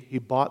D.C. He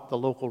bought the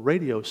local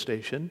radio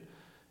station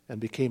and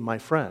became my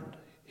friend.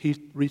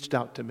 He reached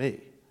out to me.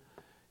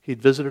 He'd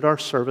visited our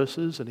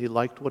services, and he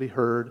liked what he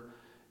heard,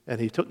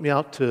 and he took me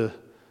out to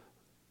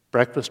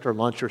breakfast or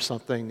lunch or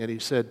something, and he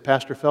said,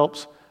 Pastor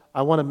Phelps,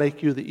 I want to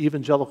make you the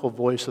evangelical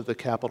voice of the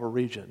capital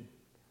region.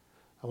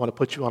 I want to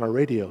put you on a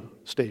radio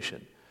station.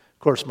 Of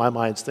course, my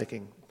mind's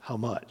thinking, how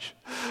much?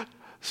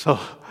 So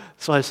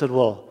I said,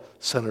 well,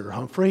 Senator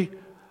Humphrey,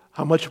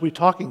 how much are we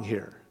talking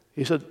here?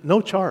 He said,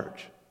 no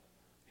charge.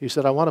 He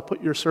said, I want to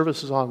put your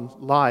services on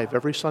live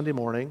every Sunday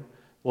morning.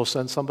 We'll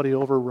send somebody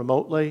over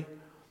remotely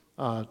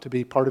to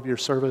be part of your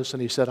service.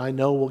 And he said, I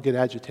know we'll get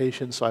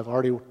agitation, so I've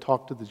already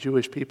talked to the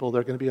Jewish people.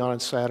 They're going to be on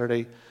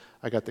Saturday.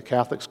 I got the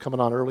Catholics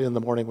coming on early in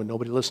the morning when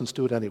nobody listens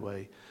to it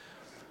anyway.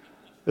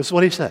 This is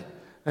what he said.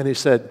 And he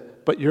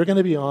said, but you're going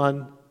to be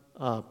on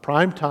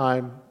prime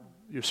time.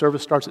 Your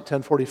service starts at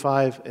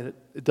 10:45, and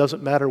it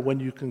doesn't matter when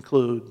you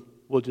conclude.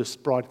 We'll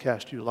just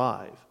broadcast you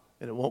live,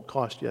 and it won't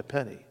cost you a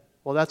penny.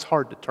 Well, that's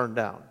hard to turn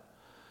down.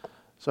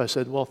 So I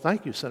said, well,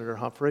 thank you, Senator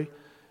Humphrey.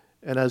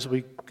 And as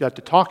we got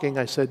to talking,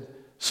 I said,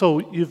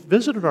 so you've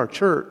visited our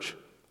church,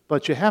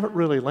 but you haven't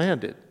really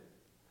landed.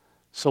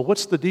 So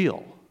what's the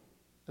deal?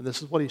 And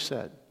this is what he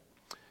said.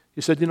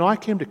 He said, I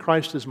came to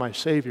Christ as my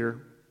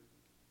Savior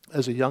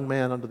as a young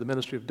man under the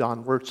ministry of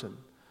Don Wurtson,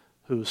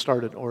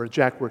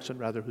 Jack Wurtson,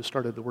 rather, who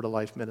started the Word of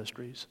Life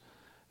Ministries.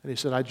 And he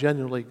said, I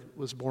genuinely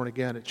was born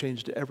again. It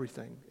changed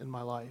everything in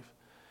my life.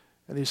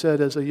 And he said,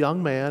 as a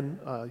young man,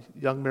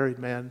 young married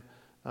man,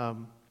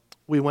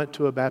 we went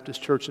to a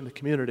Baptist church in the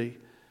community,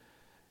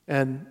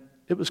 and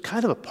it was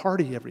kind of a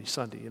party every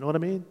Sunday, you know what I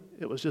mean?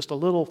 It was just a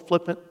little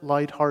flippant,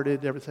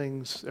 lighthearted,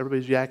 everybody's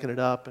yakking it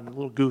up and a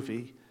little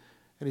goofy.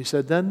 And he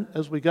said, then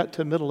as we got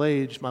to middle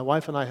age, my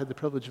wife and I had the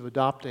privilege of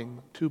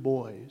adopting 2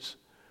 boys.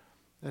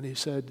 And he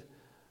said,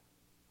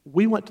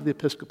 we went to the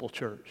Episcopal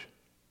Church.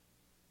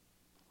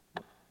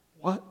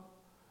 What?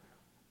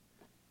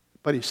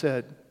 But he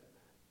said,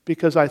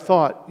 because I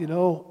thought,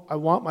 I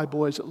want my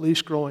boys at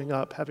least growing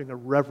up having a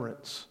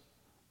reverence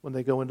when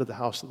they go into the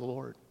house of the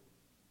Lord.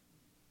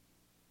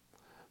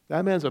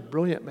 That man's a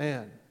brilliant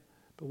man.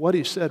 But what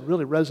he said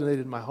really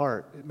resonated in my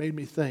heart. It made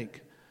me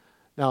think.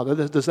 Now,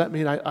 does that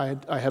mean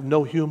I have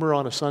no humor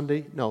on a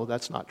Sunday? No,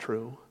 that's not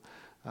true.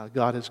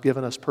 God has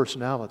given us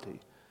personality.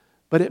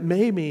 But it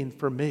may mean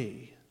for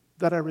me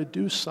that I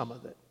reduce some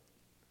of it.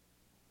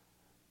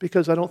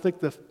 because I don't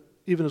think that,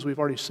 even as we've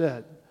already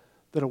said,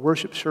 that a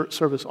worship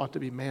service ought to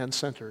be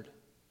man-centered.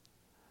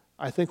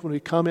 I think when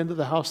we come into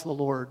the house of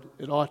the Lord,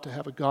 it ought to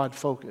have a God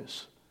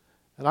focus.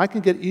 And I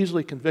can get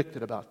easily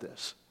convicted about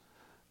this,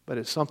 but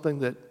it's something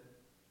that,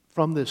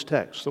 from this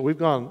text, so we've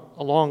gone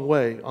a long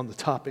way on the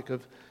topic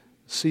of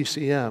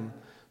CCM.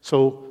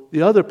 So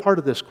the other part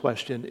of this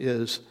question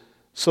is,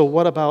 so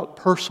what about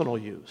personal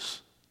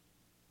use?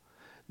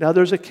 Now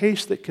there's a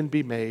case that can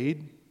be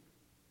made,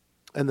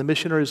 and the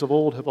missionaries of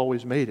old have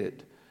always made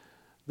it,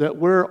 that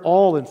we're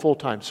all in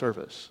full-time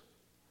service,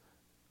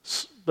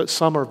 but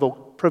some are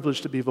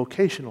privileged to be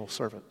vocational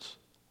servants.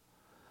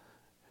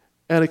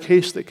 And a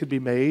case that could be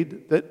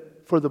made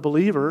that for the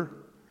believer,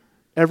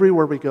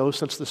 everywhere we go,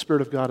 since the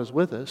Spirit of God is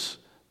with us,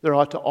 there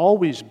ought to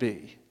always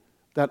be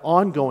that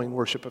ongoing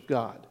worship of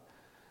God.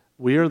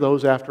 We are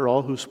those, after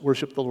all, who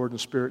worship the Lord in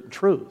spirit and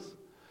truth.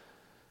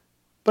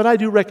 But I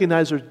do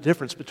recognize there's a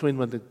difference between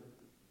when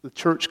the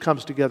church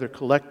comes together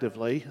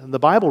collectively, and the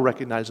Bible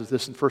recognizes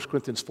this in 1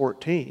 Corinthians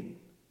 14,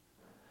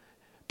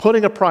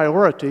 putting a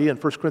priority in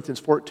 1 Corinthians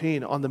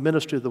 14 on the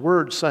ministry of the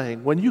Word,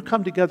 saying, when you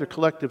come together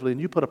collectively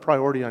and you put a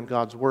priority on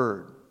God's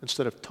Word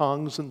instead of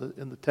tongues in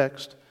the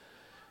text,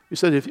 he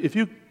said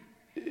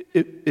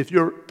if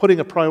you're putting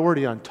a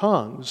priority on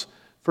tongues,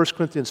 1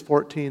 Corinthians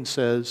 14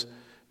 says,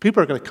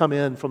 people are going to come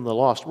in from the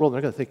lost world and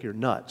they're going to think you're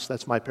nuts.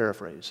 That's my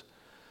paraphrase.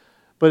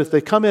 But if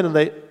they come in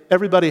and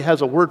everybody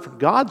has a word from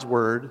God's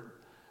Word,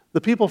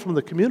 the people from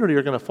the community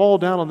are going to fall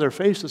down on their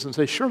faces and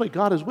say, surely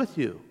God is with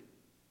you.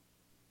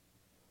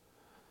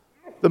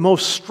 The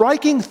most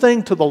striking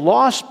thing to the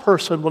lost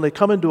person when they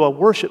come into a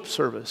worship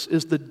service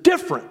is the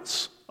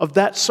difference of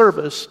that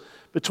service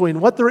between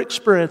what they're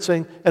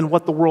experiencing and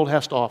what the world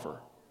has to offer.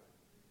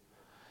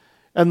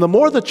 And the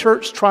more the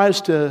church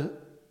tries to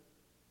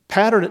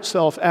pattern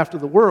itself after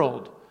the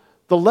world,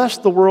 the less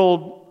the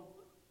world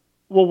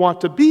will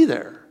want to be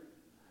there.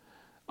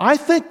 I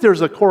think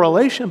there's a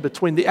correlation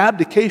between the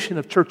abdication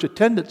of church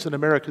attendance in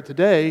America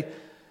today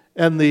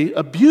and the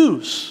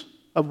abuse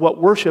of what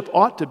worship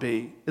ought to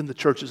be in the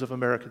churches of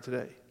America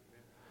today.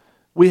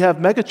 We have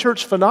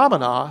megachurch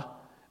phenomena,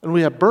 and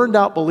we have burned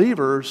out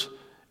believers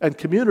and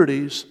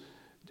communities.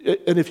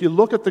 And if you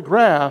look at the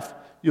graph,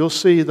 you'll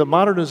see the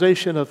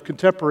modernization of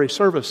contemporary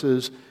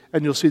services,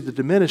 and you'll see the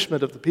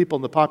diminishment of the people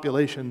in the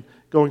population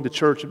going to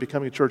church and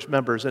becoming church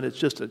members. And it's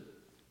just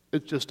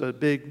a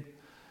big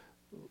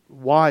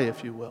Y,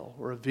 if you will,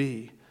 or a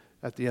V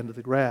at the end of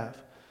the graph.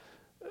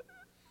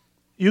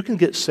 You can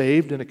get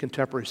saved in a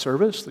contemporary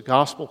service. The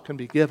gospel can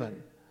be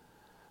given.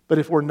 But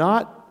if we're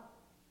not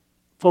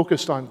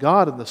focused on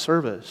God in the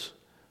service,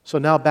 so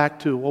now back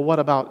to, well, what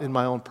about in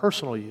my own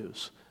personal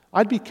use?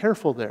 I'd be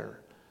careful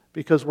there,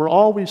 because we're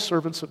always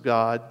servants of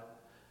God.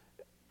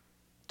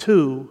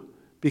 2,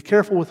 be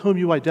careful with whom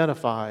you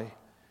identify.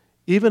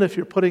 Even if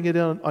you're putting it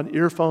on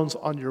earphones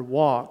on your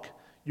walk,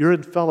 you're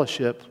in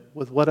fellowship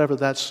with whatever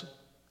that's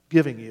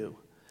giving you.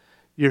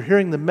 You're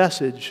hearing the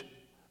message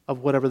of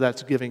whatever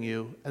that's giving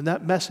you, and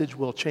that message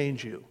will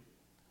change you.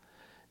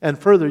 And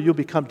further, you'll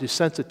become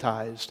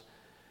desensitized.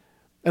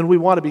 And we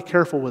want to be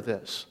careful with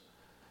this.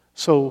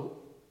 So,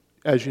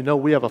 as you know,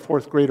 we have a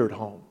 4th grader at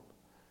home.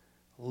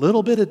 A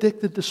little bit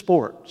addicted to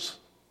sports,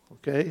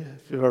 okay,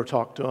 if you've ever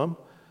talked to him.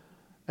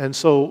 And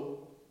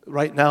so,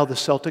 right now, the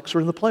Celtics are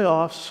in the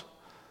playoffs.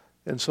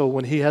 And so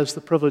when he has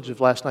the privilege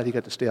of last night, he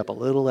got to stay up a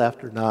little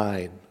after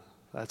 9.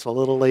 That's a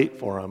little late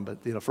for him,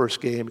 but,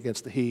 first game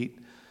against the Heat.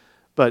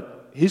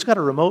 But he's got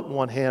a remote in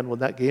one hand when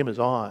that game is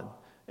on.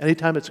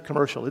 Anytime it's a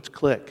commercial, it's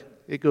click.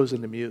 It goes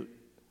into mute.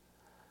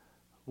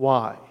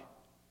 Why?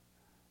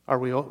 Are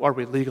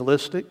we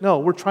legalistic? No,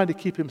 we're trying to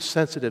keep him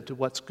sensitive to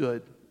what's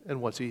good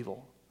and what's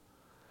evil.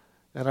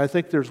 And I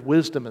think there's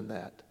wisdom in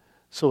that.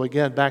 So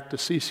again, back to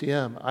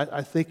CCM,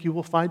 I think you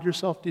will find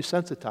yourself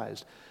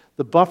desensitized.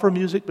 The buffer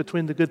music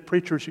between the good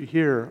preachers you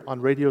hear on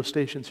radio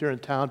stations here in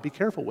town, be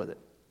careful with it.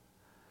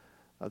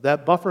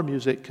 That buffer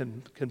music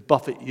can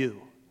buffet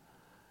you.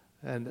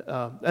 And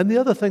the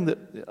other thing that,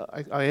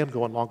 I am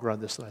going longer on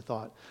this than I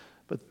thought,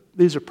 but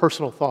these are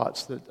personal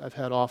thoughts that I've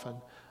had often.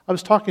 I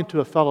was talking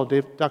to a fellow,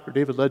 Dr.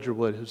 David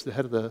Ledgerwood, who's the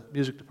head of the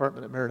music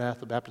department at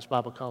Maranatha Baptist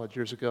Bible College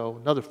years ago,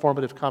 another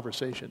formative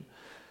conversation.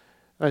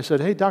 And I said,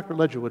 hey, Dr.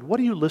 Ledgerwood, what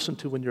do you listen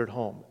to when you're at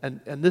home?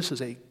 And this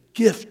is a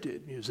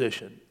gifted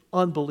musician,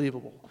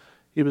 unbelievable.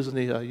 He was in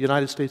the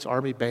United States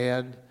Army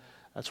Band.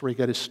 That's where he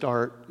got his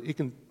start.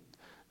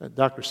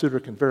 Dr. Suter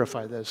can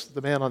verify this.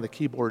 The man on the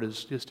keyboard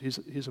is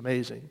he's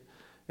amazing.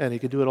 And he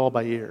can do it all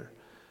by ear.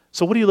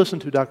 So what do you listen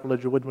to, Dr.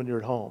 Ledgerwood, when you're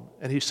at home?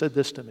 And he said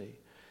this to me.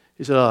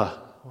 He said,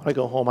 when I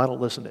go home, I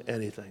don't listen to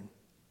anything.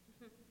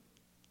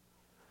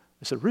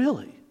 I said,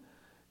 really?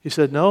 He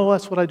said, no,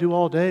 that's what I do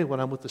all day when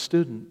I'm with the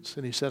students.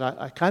 And he said,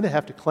 I kind of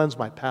have to cleanse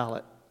my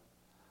palate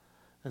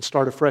and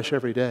start afresh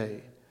every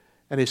day.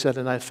 And he said,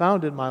 and I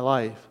found in my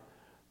life,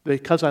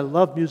 because I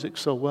love music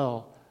so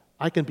well,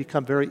 I can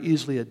become very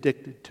easily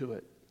addicted to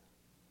it.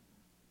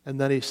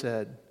 And then he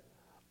said,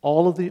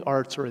 all of the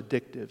arts are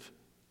addictive.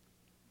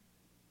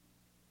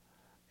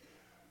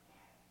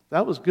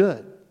 That was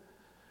good.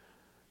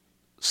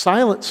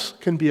 silence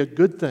can be a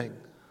good thing.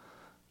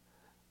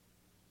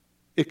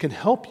 It can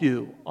help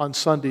you on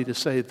Sunday to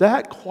say,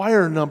 that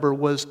choir number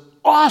was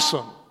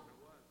awesome.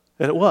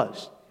 And it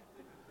was.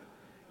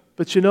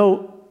 But you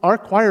know, our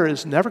choir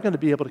is never going to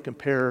be able to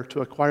compare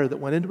to a choir that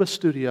went into a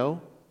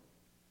studio,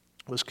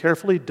 was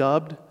carefully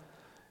dubbed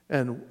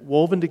and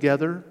woven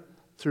together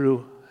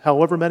through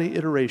however many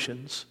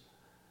iterations.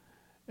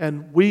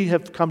 And we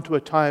have come to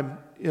a time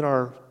in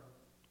our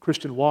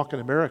Christian walk in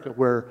America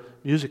where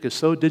music is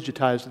so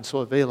digitized and so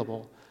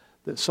available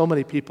that so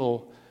many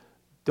people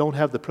don't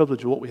have the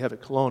privilege of what we have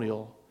at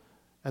Colonial,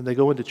 and they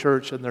go into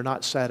church and they're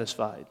not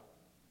satisfied.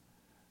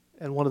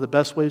 And one of the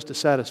best ways to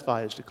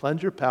satisfy is to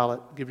cleanse your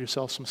palate, give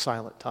yourself some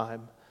silent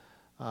time,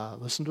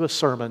 listen to a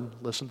sermon,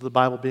 listen to the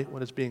Bible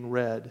when it's being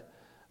read,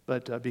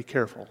 but be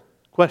careful.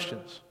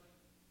 Questions?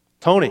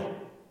 Tony.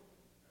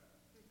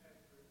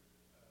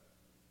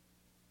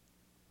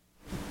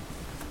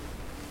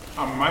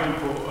 I'm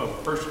mindful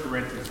of 1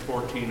 Corinthians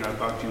 14. I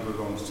thought you were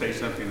going to say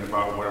something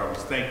about what I was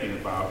thinking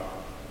about,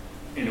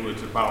 and it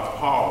was about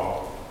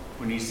Paul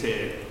when he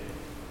said,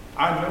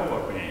 I know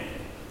a man,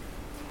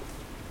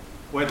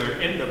 whether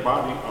in the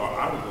body or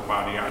out of the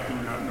body, I do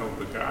not know,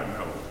 but God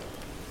knows.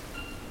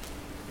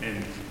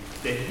 And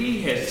that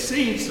he has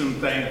seen some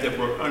things that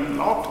were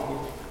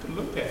unlawful to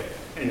look at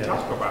and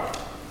talk about.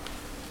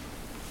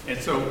 And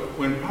so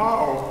when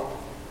Paul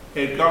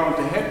had gone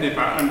to heaven, if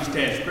I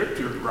understand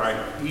Scripture right,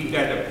 he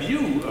got a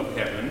view of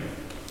heaven,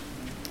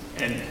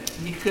 and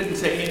he couldn't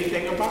say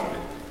anything about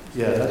it.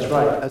 Yeah, that's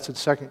right. That's in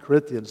 2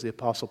 Corinthians, the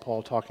Apostle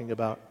Paul talking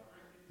about.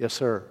 Yes,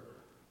 sir.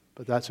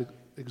 But that's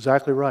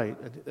exactly right.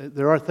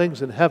 There are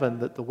things in heaven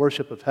that the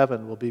worship of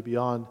heaven will be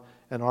beyond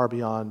and are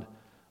beyond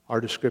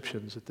our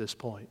descriptions at this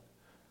point.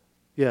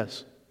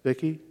 Yes,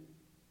 Vicki?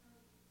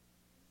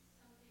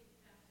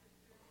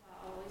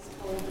 Always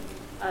told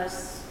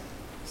us,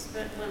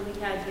 when we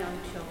had young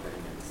children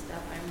and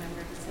stuff, I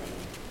remember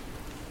saying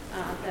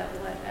that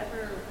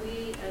whatever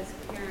we as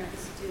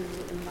parents do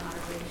in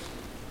moderation,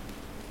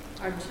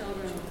 our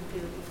children will do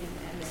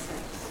in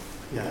excess.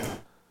 Yeah.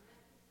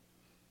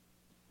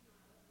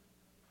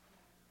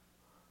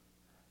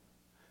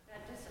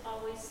 That just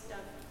always stuck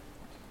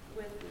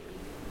with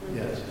me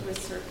with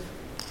certain.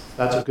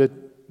 That's a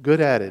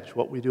good adage.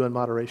 What we do in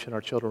moderation, our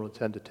children will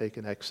tend to take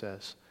in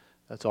excess.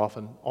 That's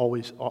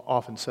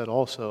often said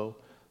also.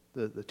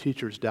 The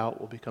teacher's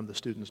doubt will become the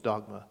student's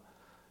dogma.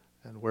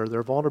 And where there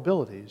are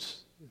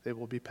vulnerabilities, they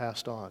will be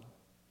passed on.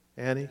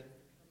 Annie?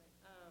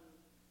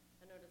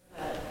 I noticed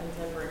that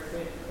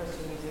contemporary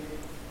Christian music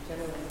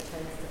generally tends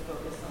to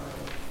focus on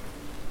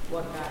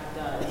what God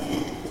does,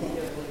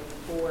 particularly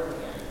for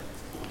man,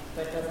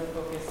 but doesn't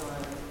focus on,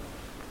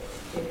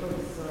 it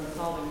focuses on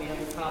solving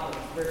man's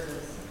problems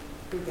versus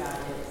who God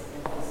is,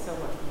 and he's so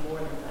much more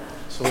than that.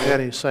 So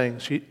Annie's saying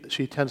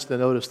she tends to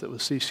notice that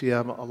with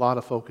CCM, a lot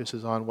of focus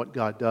is on what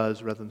God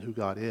does rather than who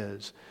God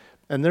is.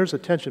 And there's a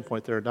tension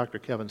point there. Dr.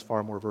 Kevin's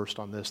far more versed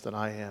on this than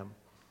I am.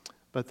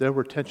 But there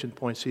were tension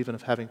points even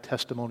of having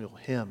testimonial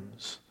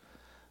hymns,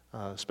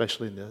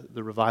 especially in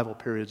the revival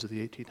periods of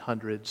the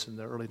 1800s and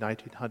the early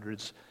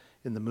 1900s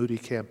in the Moody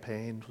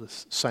campaign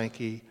with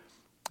Sankey,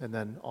 and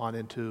then on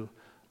into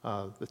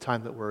the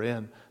time that we're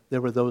in.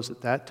 There were those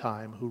at that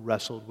time who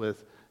wrestled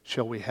with,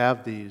 shall we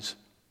have these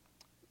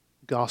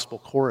gospel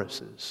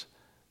choruses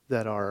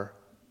that are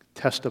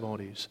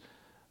testimonies?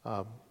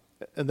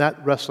 And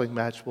that wrestling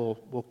match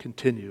will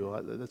continue.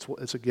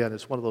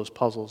 It's one of those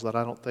puzzles that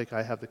I don't think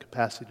I have the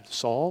capacity to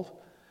solve,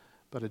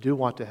 but I do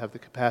want to have the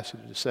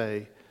capacity to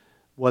say,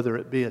 whether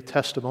it be a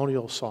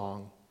testimonial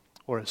song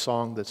or a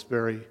song that's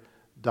very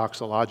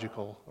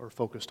doxological or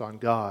focused on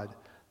God,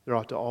 there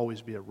ought to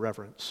always be a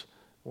reverence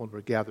when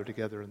we're gathered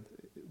together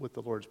with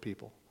the Lord's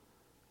people.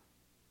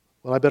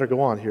 Well, I better go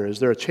on here. Is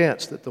there a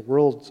chance that the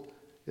world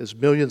is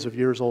millions of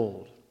years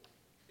old?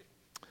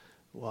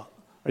 Well,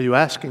 are you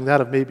asking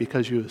that of me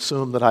because you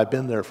assume that I've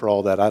been there for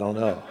all that? I don't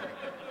know.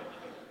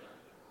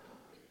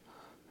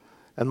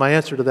 And my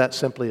answer to that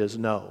simply is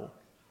no.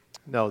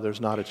 No,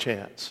 there's not a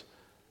chance.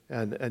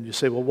 And you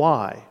say, well,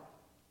 why?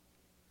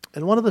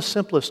 And one of the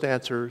simplest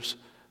answers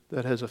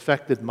that has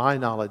affected my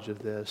knowledge of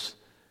this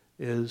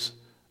is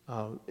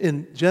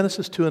in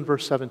Genesis 2 and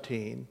verse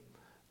 17,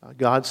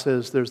 God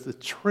says there's the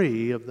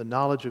tree of the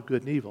knowledge of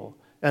good and evil,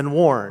 and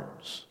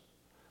warns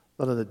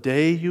that on the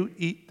day you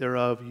eat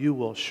thereof, you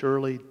will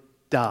surely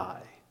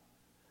die.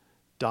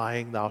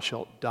 Dying thou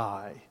shalt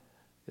die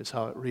is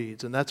how it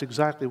reads. And that's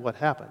exactly what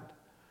happened.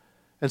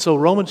 And so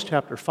Romans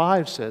chapter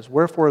 5 says,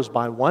 wherefore as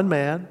by one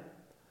man,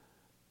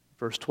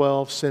 verse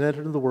 12, sin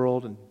entered into the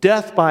world, and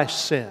death by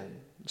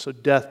sin. So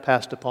death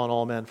passed upon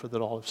all men, for that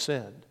all have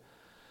sinned.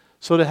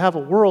 So to have a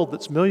world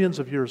that's millions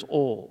of years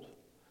old,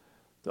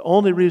 the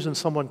only reason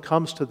someone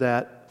comes to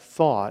that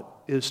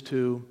thought is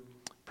to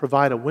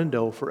provide a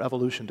window for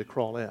evolution to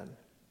crawl in.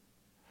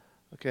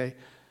 Okay?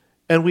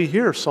 And we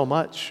hear so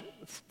much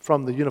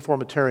from the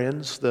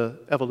uniformitarians, the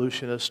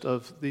evolutionists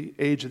of the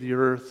age of the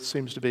earth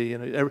seems to be,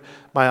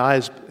 my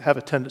eyes have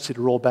a tendency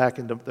to roll back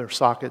into their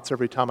sockets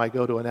every time I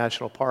go to a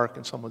national park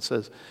and someone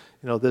says,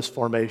 this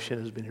formation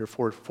has been here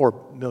for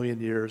 4 million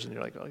years, and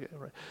you're like, okay,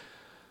 right.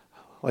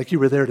 Like you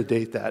were there to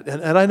date that.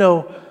 And I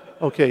know,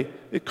 okay,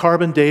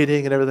 carbon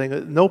dating and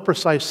everything, no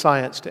precise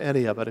science to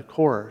any of it, of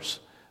course,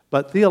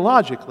 but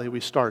theologically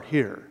we start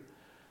here.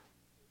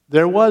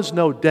 There was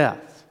no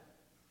death.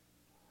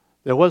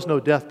 There was no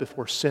death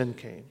before sin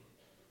came.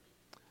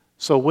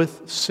 So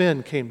with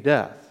sin came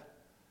death.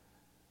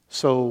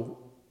 So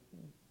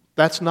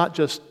that's not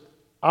just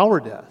our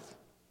death.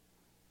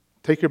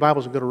 Take your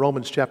Bibles and go to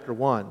Romans chapter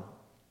 1.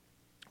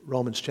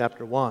 Romans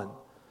chapter 1.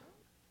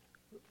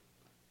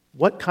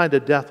 What kind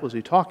of death was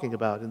he talking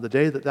about? In the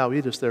day that thou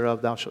eatest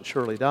thereof, thou shalt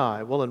surely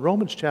die. Well, in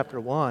Romans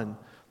chapter 1,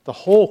 the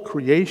whole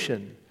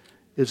creation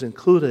is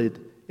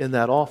included in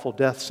that awful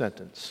death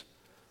sentence.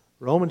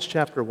 Romans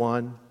chapter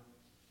 1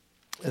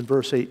 and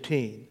verse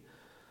 18.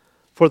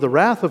 For the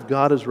wrath of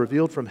God is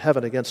revealed from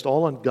heaven against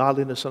all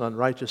ungodliness and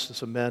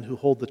unrighteousness of men who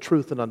hold the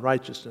truth in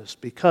unrighteousness,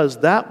 because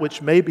that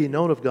which may be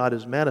known of God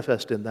is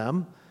manifest in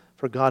them,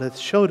 for God hath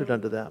showed it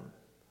unto them.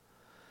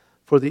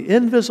 For the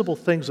invisible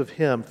things of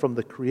him from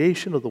the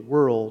creation of the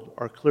world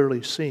are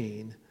clearly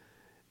seen,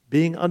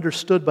 being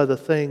understood by the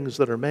things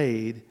that are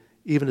made,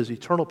 even as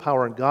eternal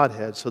power and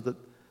Godhead, so that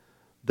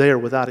they are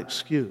without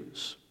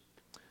excuse.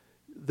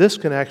 This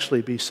can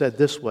actually be said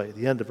this way,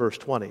 the end of verse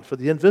 20. For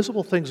the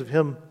invisible things of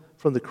him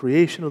from the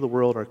creation of the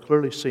world are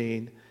clearly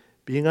seen,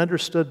 being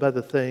understood by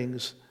the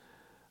things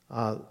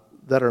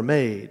that are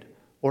made,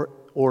 or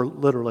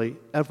literally,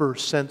 ever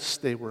since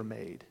they were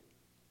made.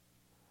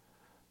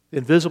 The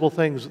invisible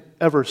things,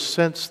 ever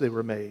since they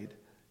were made,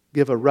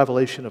 give a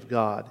revelation of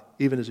God,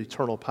 even his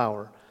eternal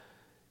power.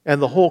 And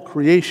the whole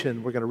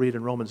creation, we're going to read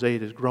in Romans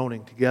 8, is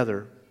groaning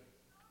together.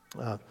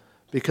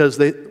 Because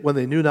when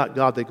they knew not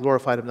God, they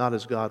glorified him not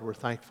as God, were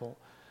thankful.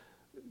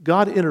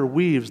 God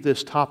interweaves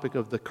this topic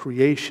of the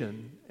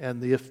creation and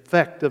the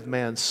effect of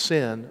man's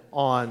sin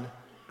on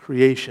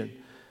creation.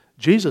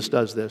 Jesus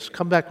does this.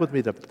 Come back with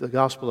me to the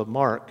Gospel of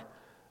Mark.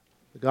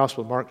 The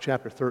Gospel of Mark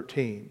chapter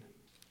 13.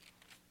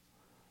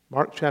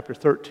 Mark chapter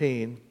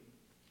 13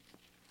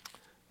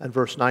 and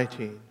verse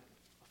 19.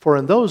 For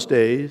in those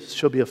days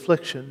shall be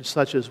affliction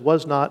such as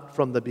was not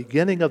from the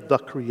beginning of the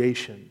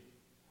creation.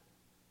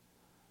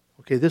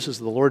 Okay, this is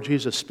the Lord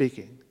Jesus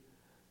speaking.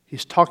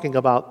 He's talking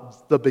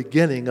about the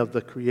beginning of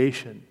the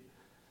creation.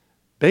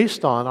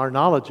 Based on our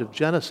knowledge of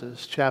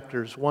Genesis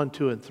chapters 1,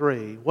 2, and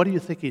 3, what do you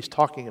think he's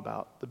talking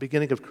about? The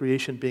beginning of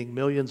creation being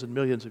millions and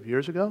millions of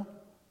years ago?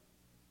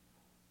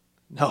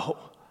 No.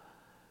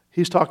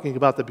 He's talking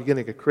about the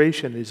beginning of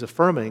creation. He's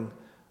affirming,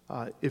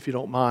 if you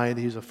don't mind,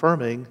 he's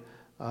affirming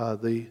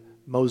the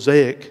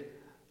Mosaic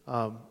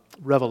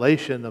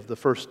revelation of the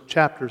first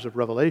chapters of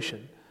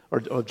Revelation,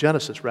 or of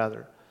Genesis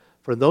rather.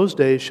 For in those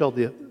days shall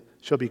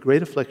be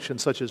great affliction,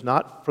 such as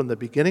not from the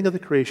beginning of the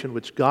creation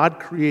which God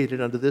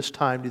created unto this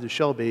time, neither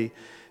shall be,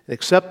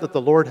 except that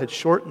the Lord had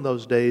shortened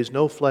those days,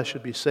 no flesh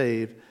should be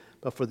saved,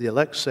 but for the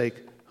elect's sake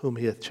whom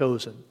he hath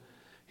chosen.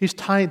 He's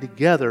tying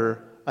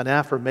together an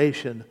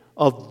affirmation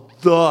of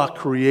the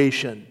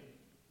creation.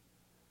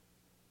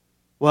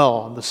 Well,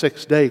 on the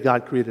sixth day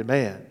God created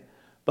man,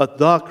 but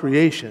the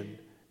creation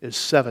is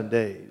 7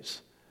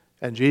 days.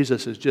 And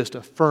Jesus is just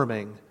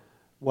affirming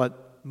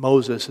what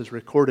Moses has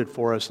recorded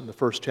for us in the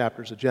first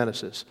chapters of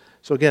Genesis.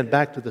 So again,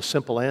 back to the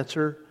simple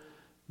answer,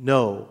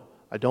 no,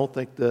 I don't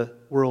think the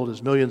world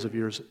is millions of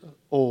years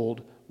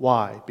old.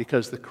 Why?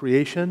 Because the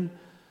creation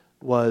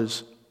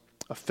was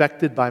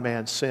affected by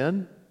man's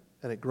sin,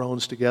 and it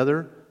groans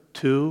together.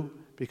 2,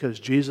 because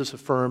Jesus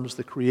affirms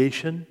the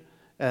creation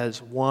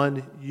as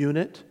one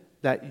unit.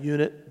 That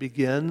unit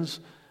begins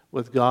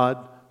with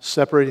God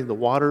separating the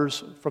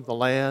waters from the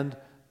land,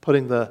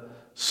 putting the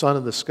sun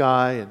in the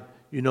sky, and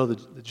you know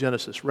the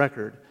Genesis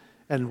record.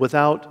 And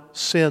without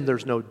sin,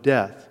 there's no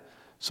death.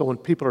 So when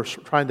people are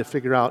trying to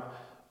figure out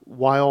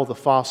why all the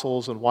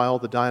fossils and why all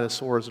the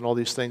dinosaurs and all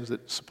these things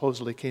that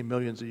supposedly came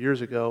millions of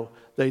years ago,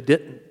 they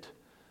didn't.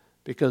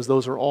 Because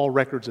those are all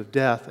records of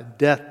death, and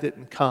death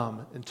didn't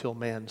come until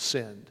man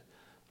sinned.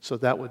 So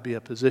that would be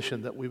a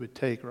position that we would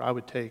take, or I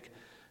would take,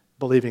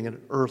 believing in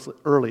an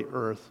early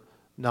earth,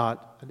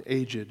 not an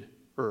aged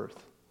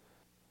earth.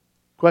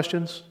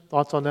 Questions?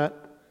 Thoughts on that?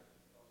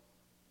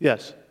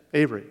 Yes.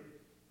 Avery.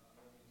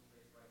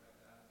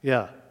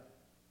 Yeah,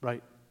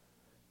 right.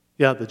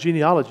 Yeah, the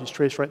genealogy is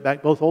traced right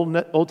back, both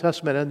Old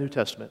Testament and New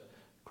Testament.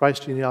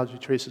 Christ's genealogy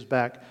traces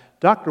back.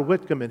 Dr.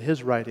 Whitcomb, in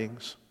his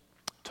writings,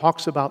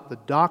 talks about the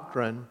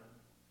doctrine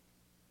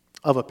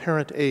of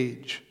apparent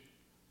age.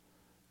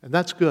 And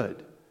that's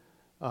good.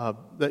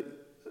 That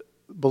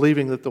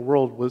believing that the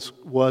world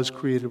was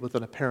created with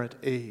an apparent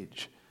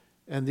age.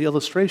 And the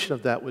illustration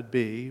of that would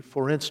be,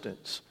 for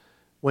instance,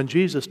 when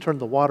Jesus turned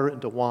the water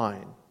into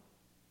wine,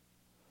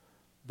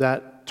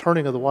 that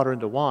turning of the water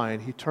into wine,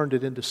 he turned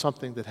it into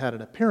something that had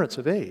an appearance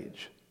of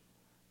age,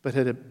 but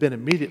had been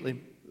immediately,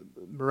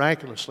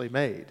 miraculously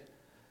made.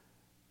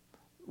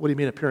 What do you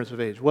mean appearance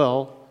of age?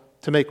 Well,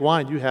 to make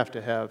wine, you have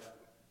to have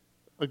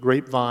a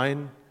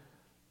grapevine,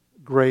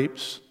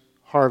 grapes,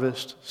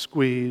 harvest,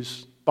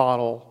 squeeze,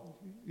 bottle,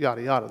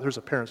 yada, yada. There's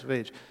appearance of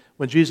age.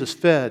 When Jesus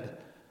fed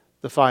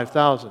the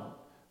 5,000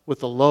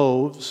 with the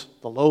loaves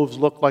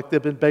looked like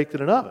they'd been baked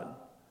in an oven,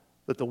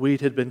 that the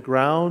wheat had been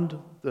ground,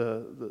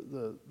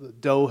 the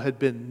dough had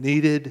been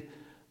kneaded,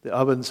 the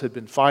ovens had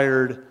been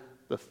fired,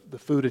 the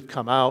food had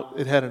come out.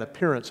 It had an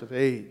appearance of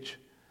age.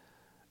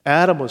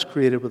 Adam was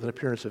created with an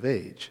appearance of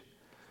age.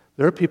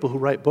 There are people who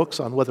write books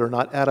on whether or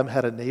not Adam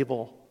had a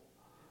navel,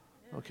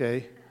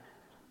 okay?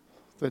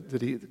 Did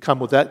he come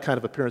with that kind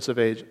of appearance of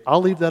age?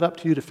 I'll leave that up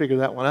to you to figure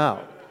that one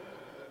out.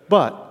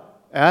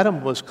 But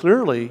Adam was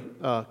clearly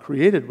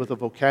created with a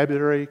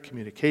vocabulary,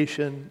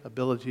 communication,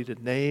 ability to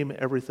name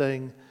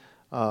everything,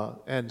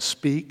 and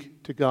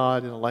speak to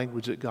God in a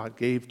language that God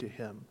gave to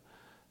him.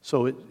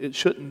 So it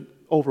shouldn't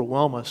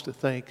overwhelm us to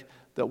think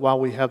that while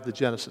we have the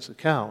Genesis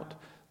account,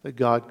 that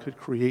God could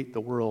create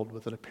the world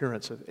with an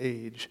appearance of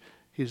age.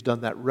 He's done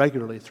that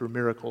regularly through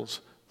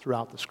miracles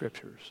throughout the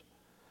Scriptures.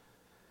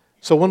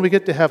 So when we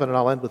get to heaven, and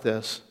I'll end with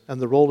this, and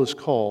the roll is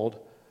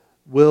called,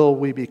 will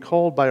we be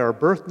called by our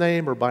birth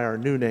name or by our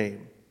new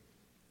name?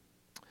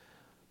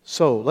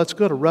 So let's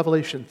go to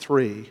Revelation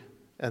 3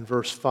 and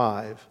verse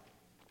 5.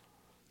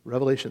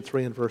 Revelation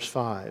 3 and verse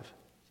 5.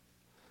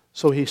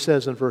 So he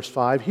says in verse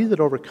 5, he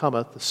that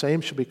overcometh, the same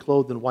shall be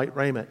clothed in white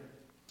raiment.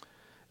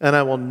 And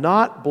I will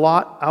not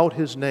blot out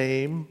his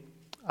name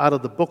out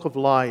of the book of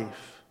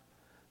life,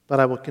 but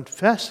I will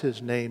confess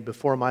his name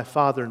before my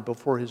Father and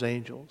before his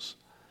angels.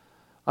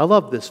 I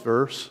love this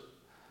verse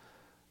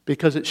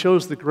because it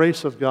shows the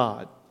grace of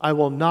God. I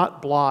will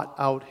not blot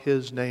out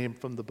his name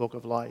from the book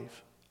of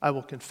life. I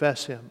will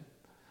confess him.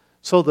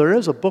 So there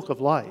is a book of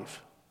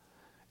life.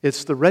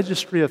 It's the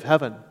registry of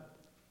heaven.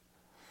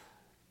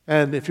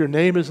 And if your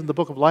name is in the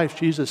book of life,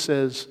 Jesus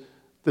says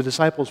the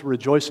disciples were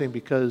rejoicing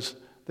because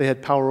they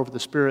had power over the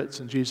spirits.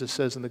 And Jesus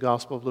says in the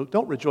Gospel of Luke,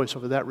 don't rejoice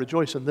over that.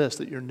 Rejoice in this,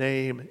 that your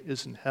name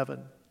is in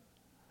heaven.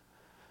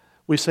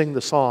 We sing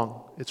the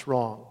song, it's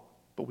wrong,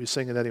 but we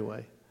sing it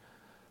anyway.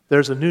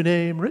 There's a new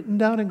name written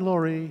down in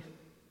glory.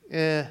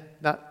 There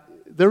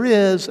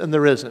is and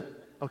there isn't.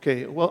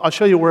 Okay, well, I'll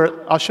show you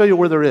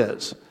where there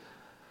is.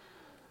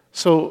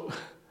 So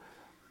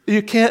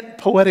you can't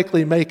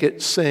poetically make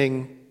it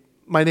sing,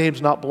 my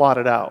name's not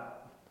blotted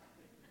out.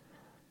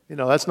 You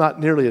know, that's not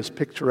nearly as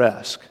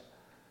picturesque.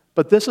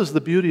 But this is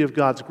the beauty of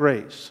God's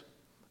grace.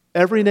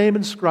 Every name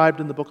inscribed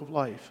in the book of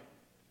life,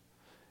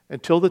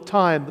 until the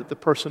time that the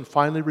person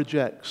finally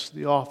rejects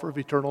the offer of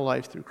eternal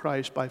life through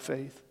Christ by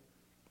faith,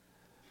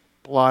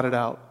 blotted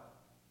out.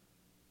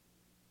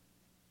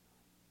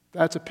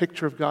 That's a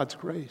picture of God's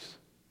grace.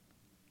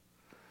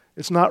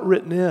 It's not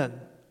written in.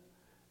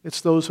 It's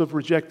those who have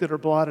rejected or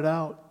blotted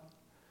out.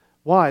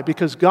 Why?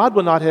 Because God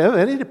would not have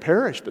any to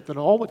perish, but that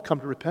all would come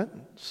to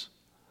repentance.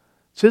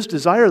 It's His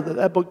desire that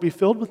that book be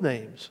filled with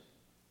names.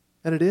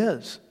 And it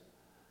is.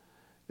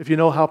 If you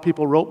know how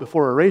people wrote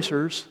before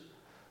erasers,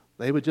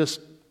 they would just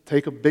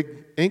take a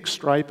big ink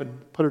stripe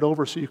and put it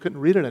over so you couldn't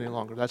read it any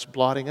longer. That's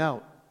blotting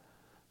out.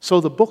 So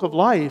the book of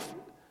life,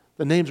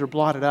 the names are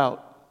blotted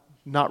out,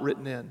 not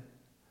written in.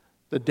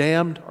 The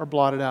damned are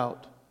blotted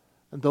out,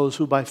 and those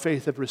who by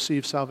faith have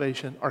received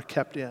salvation are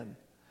kept in.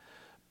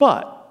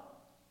 But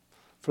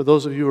for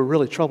those of you who are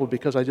really troubled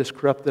because I just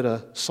corrupted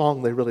a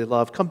song they really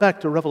love, come back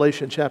to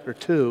Revelation chapter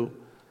 2,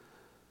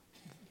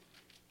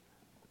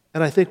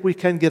 and I think we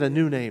can get a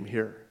new name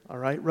here, all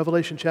right?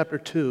 Revelation chapter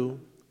 2,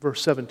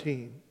 verse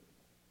 17.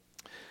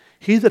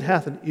 He that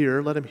hath an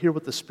ear, let him hear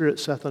what the Spirit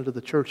saith unto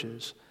the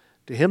churches.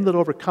 To him that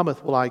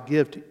overcometh will I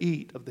give to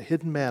eat of the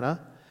hidden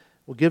manna,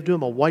 will give to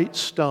him a white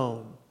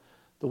stone.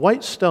 The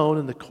white stone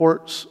in the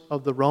courts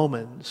of the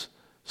Romans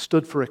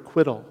stood for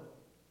acquittal.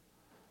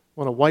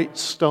 When a white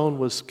stone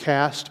was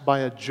cast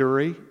by a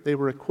jury, they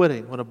were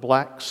acquitting. When a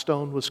black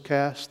stone was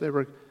cast, they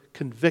were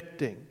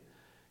convicting.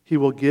 He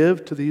will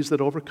give to these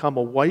that overcome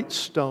a white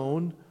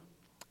stone,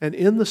 and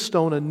in the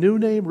stone a new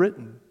name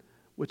written,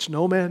 which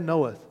no man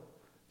knoweth,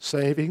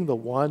 saving the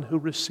one who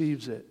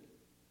receives it.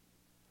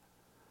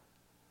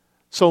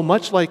 So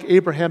much like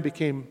Abram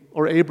became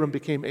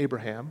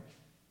Abraham,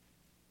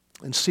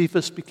 and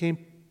Cephas became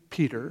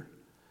Peter,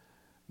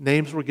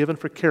 names were given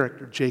for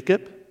character.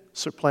 Jacob,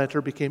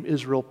 supplanter, became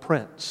Israel,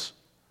 prince.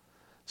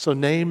 So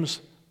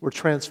names were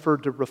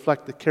transferred to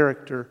reflect the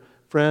character.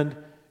 Friend,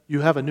 you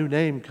have a new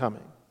name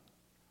coming.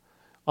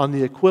 On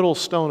the acquittal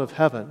stone of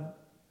heaven,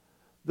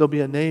 there'll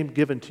be a name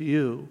given to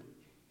you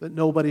that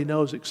nobody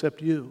knows except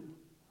you,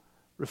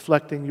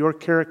 reflecting your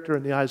character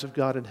in the eyes of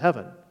God in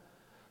heaven.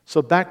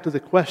 So back to the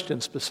question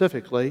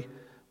specifically,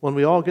 when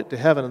we all get to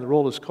heaven and the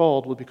roll is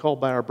called, we'll be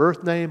called by our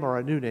birth name or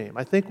our new name.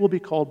 I think we'll be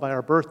called by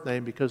our birth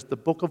name because the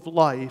book of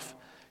life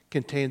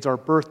contains our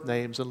birth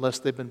names unless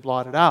they've been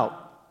blotted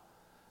out.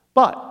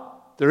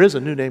 But there is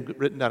a new name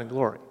written down in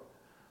glory.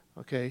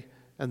 Okay?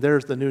 And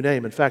there's the new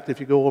name. In fact,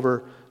 if you go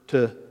over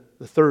to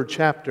the 3rd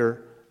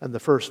chapter and the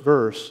 1st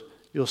verse,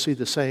 you'll see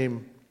the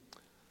same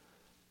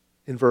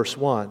in verse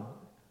 1.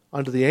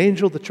 Unto the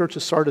angel of the church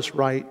of Sardis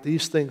write,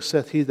 these things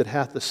saith he that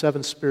hath the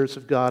 7 spirits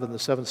of God and the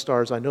 7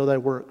 stars. I know thy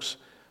works.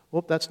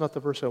 Whoop, that's not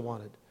the verse I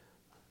wanted.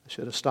 I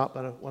should have stopped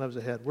when I was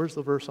ahead. Where's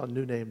the verse on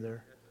new name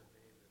there?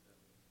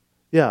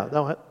 Yeah,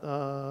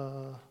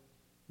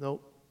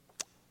 no.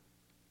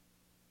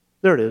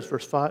 There it is,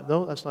 verse 5.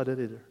 No, that's not it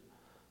either.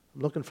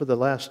 I'm looking for the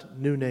last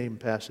new name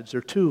passage. There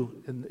are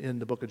 2 in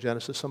the book of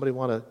Genesis. Somebody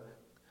want to?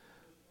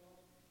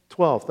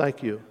 12,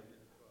 thank you.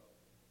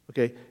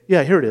 Okay,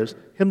 yeah, here it is.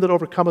 Him that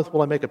overcometh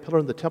will I make a pillar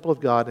in the temple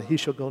of God, and he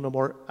shall go no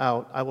more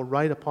out. I will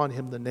write upon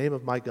him the name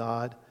of my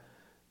God.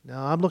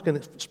 Now, I'm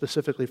looking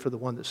specifically for the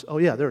one that's, oh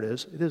yeah, there it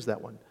is. It is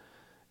that one.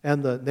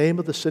 And the name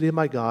of the city of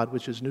my God,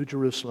 which is New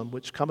Jerusalem,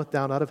 which cometh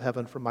down out of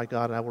heaven from my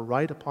God, and I will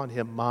write upon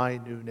him my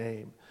new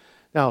name.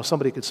 Now,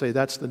 somebody could say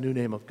that's the new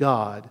name of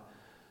God,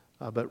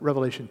 but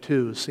Revelation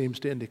 2 seems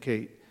to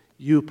indicate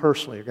you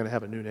personally are going to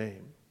have a new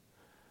name.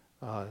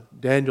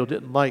 Daniel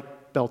didn't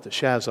like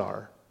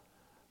Belteshazzar,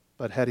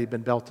 but had he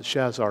been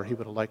Belteshazzar, he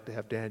would have liked to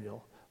have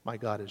Daniel, my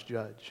God, as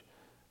judge.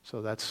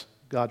 So that's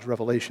God's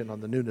revelation on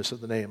the newness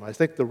of the name. I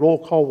think the roll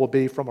call will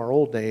be from our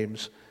old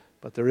names,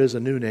 but there is a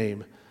new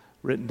name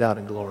written down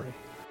in glory.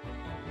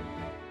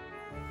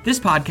 This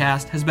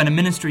podcast has been a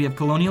ministry of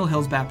Colonial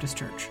Hills Baptist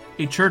Church,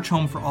 a church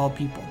home for all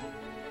people.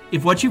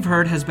 If what you've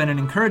heard has been an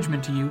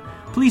encouragement to you,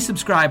 please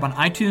subscribe on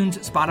iTunes,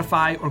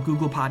 Spotify, or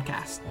Google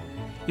Podcasts.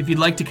 If you'd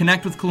like to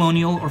connect with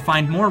Colonial or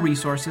find more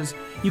resources,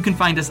 you can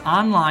find us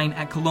online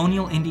at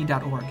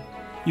colonialindy.org.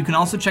 You can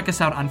also check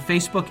us out on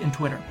Facebook and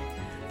Twitter.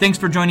 Thanks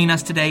for joining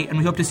us today, and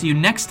we hope to see you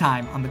next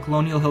time on the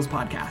Colonial Hills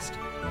Podcast.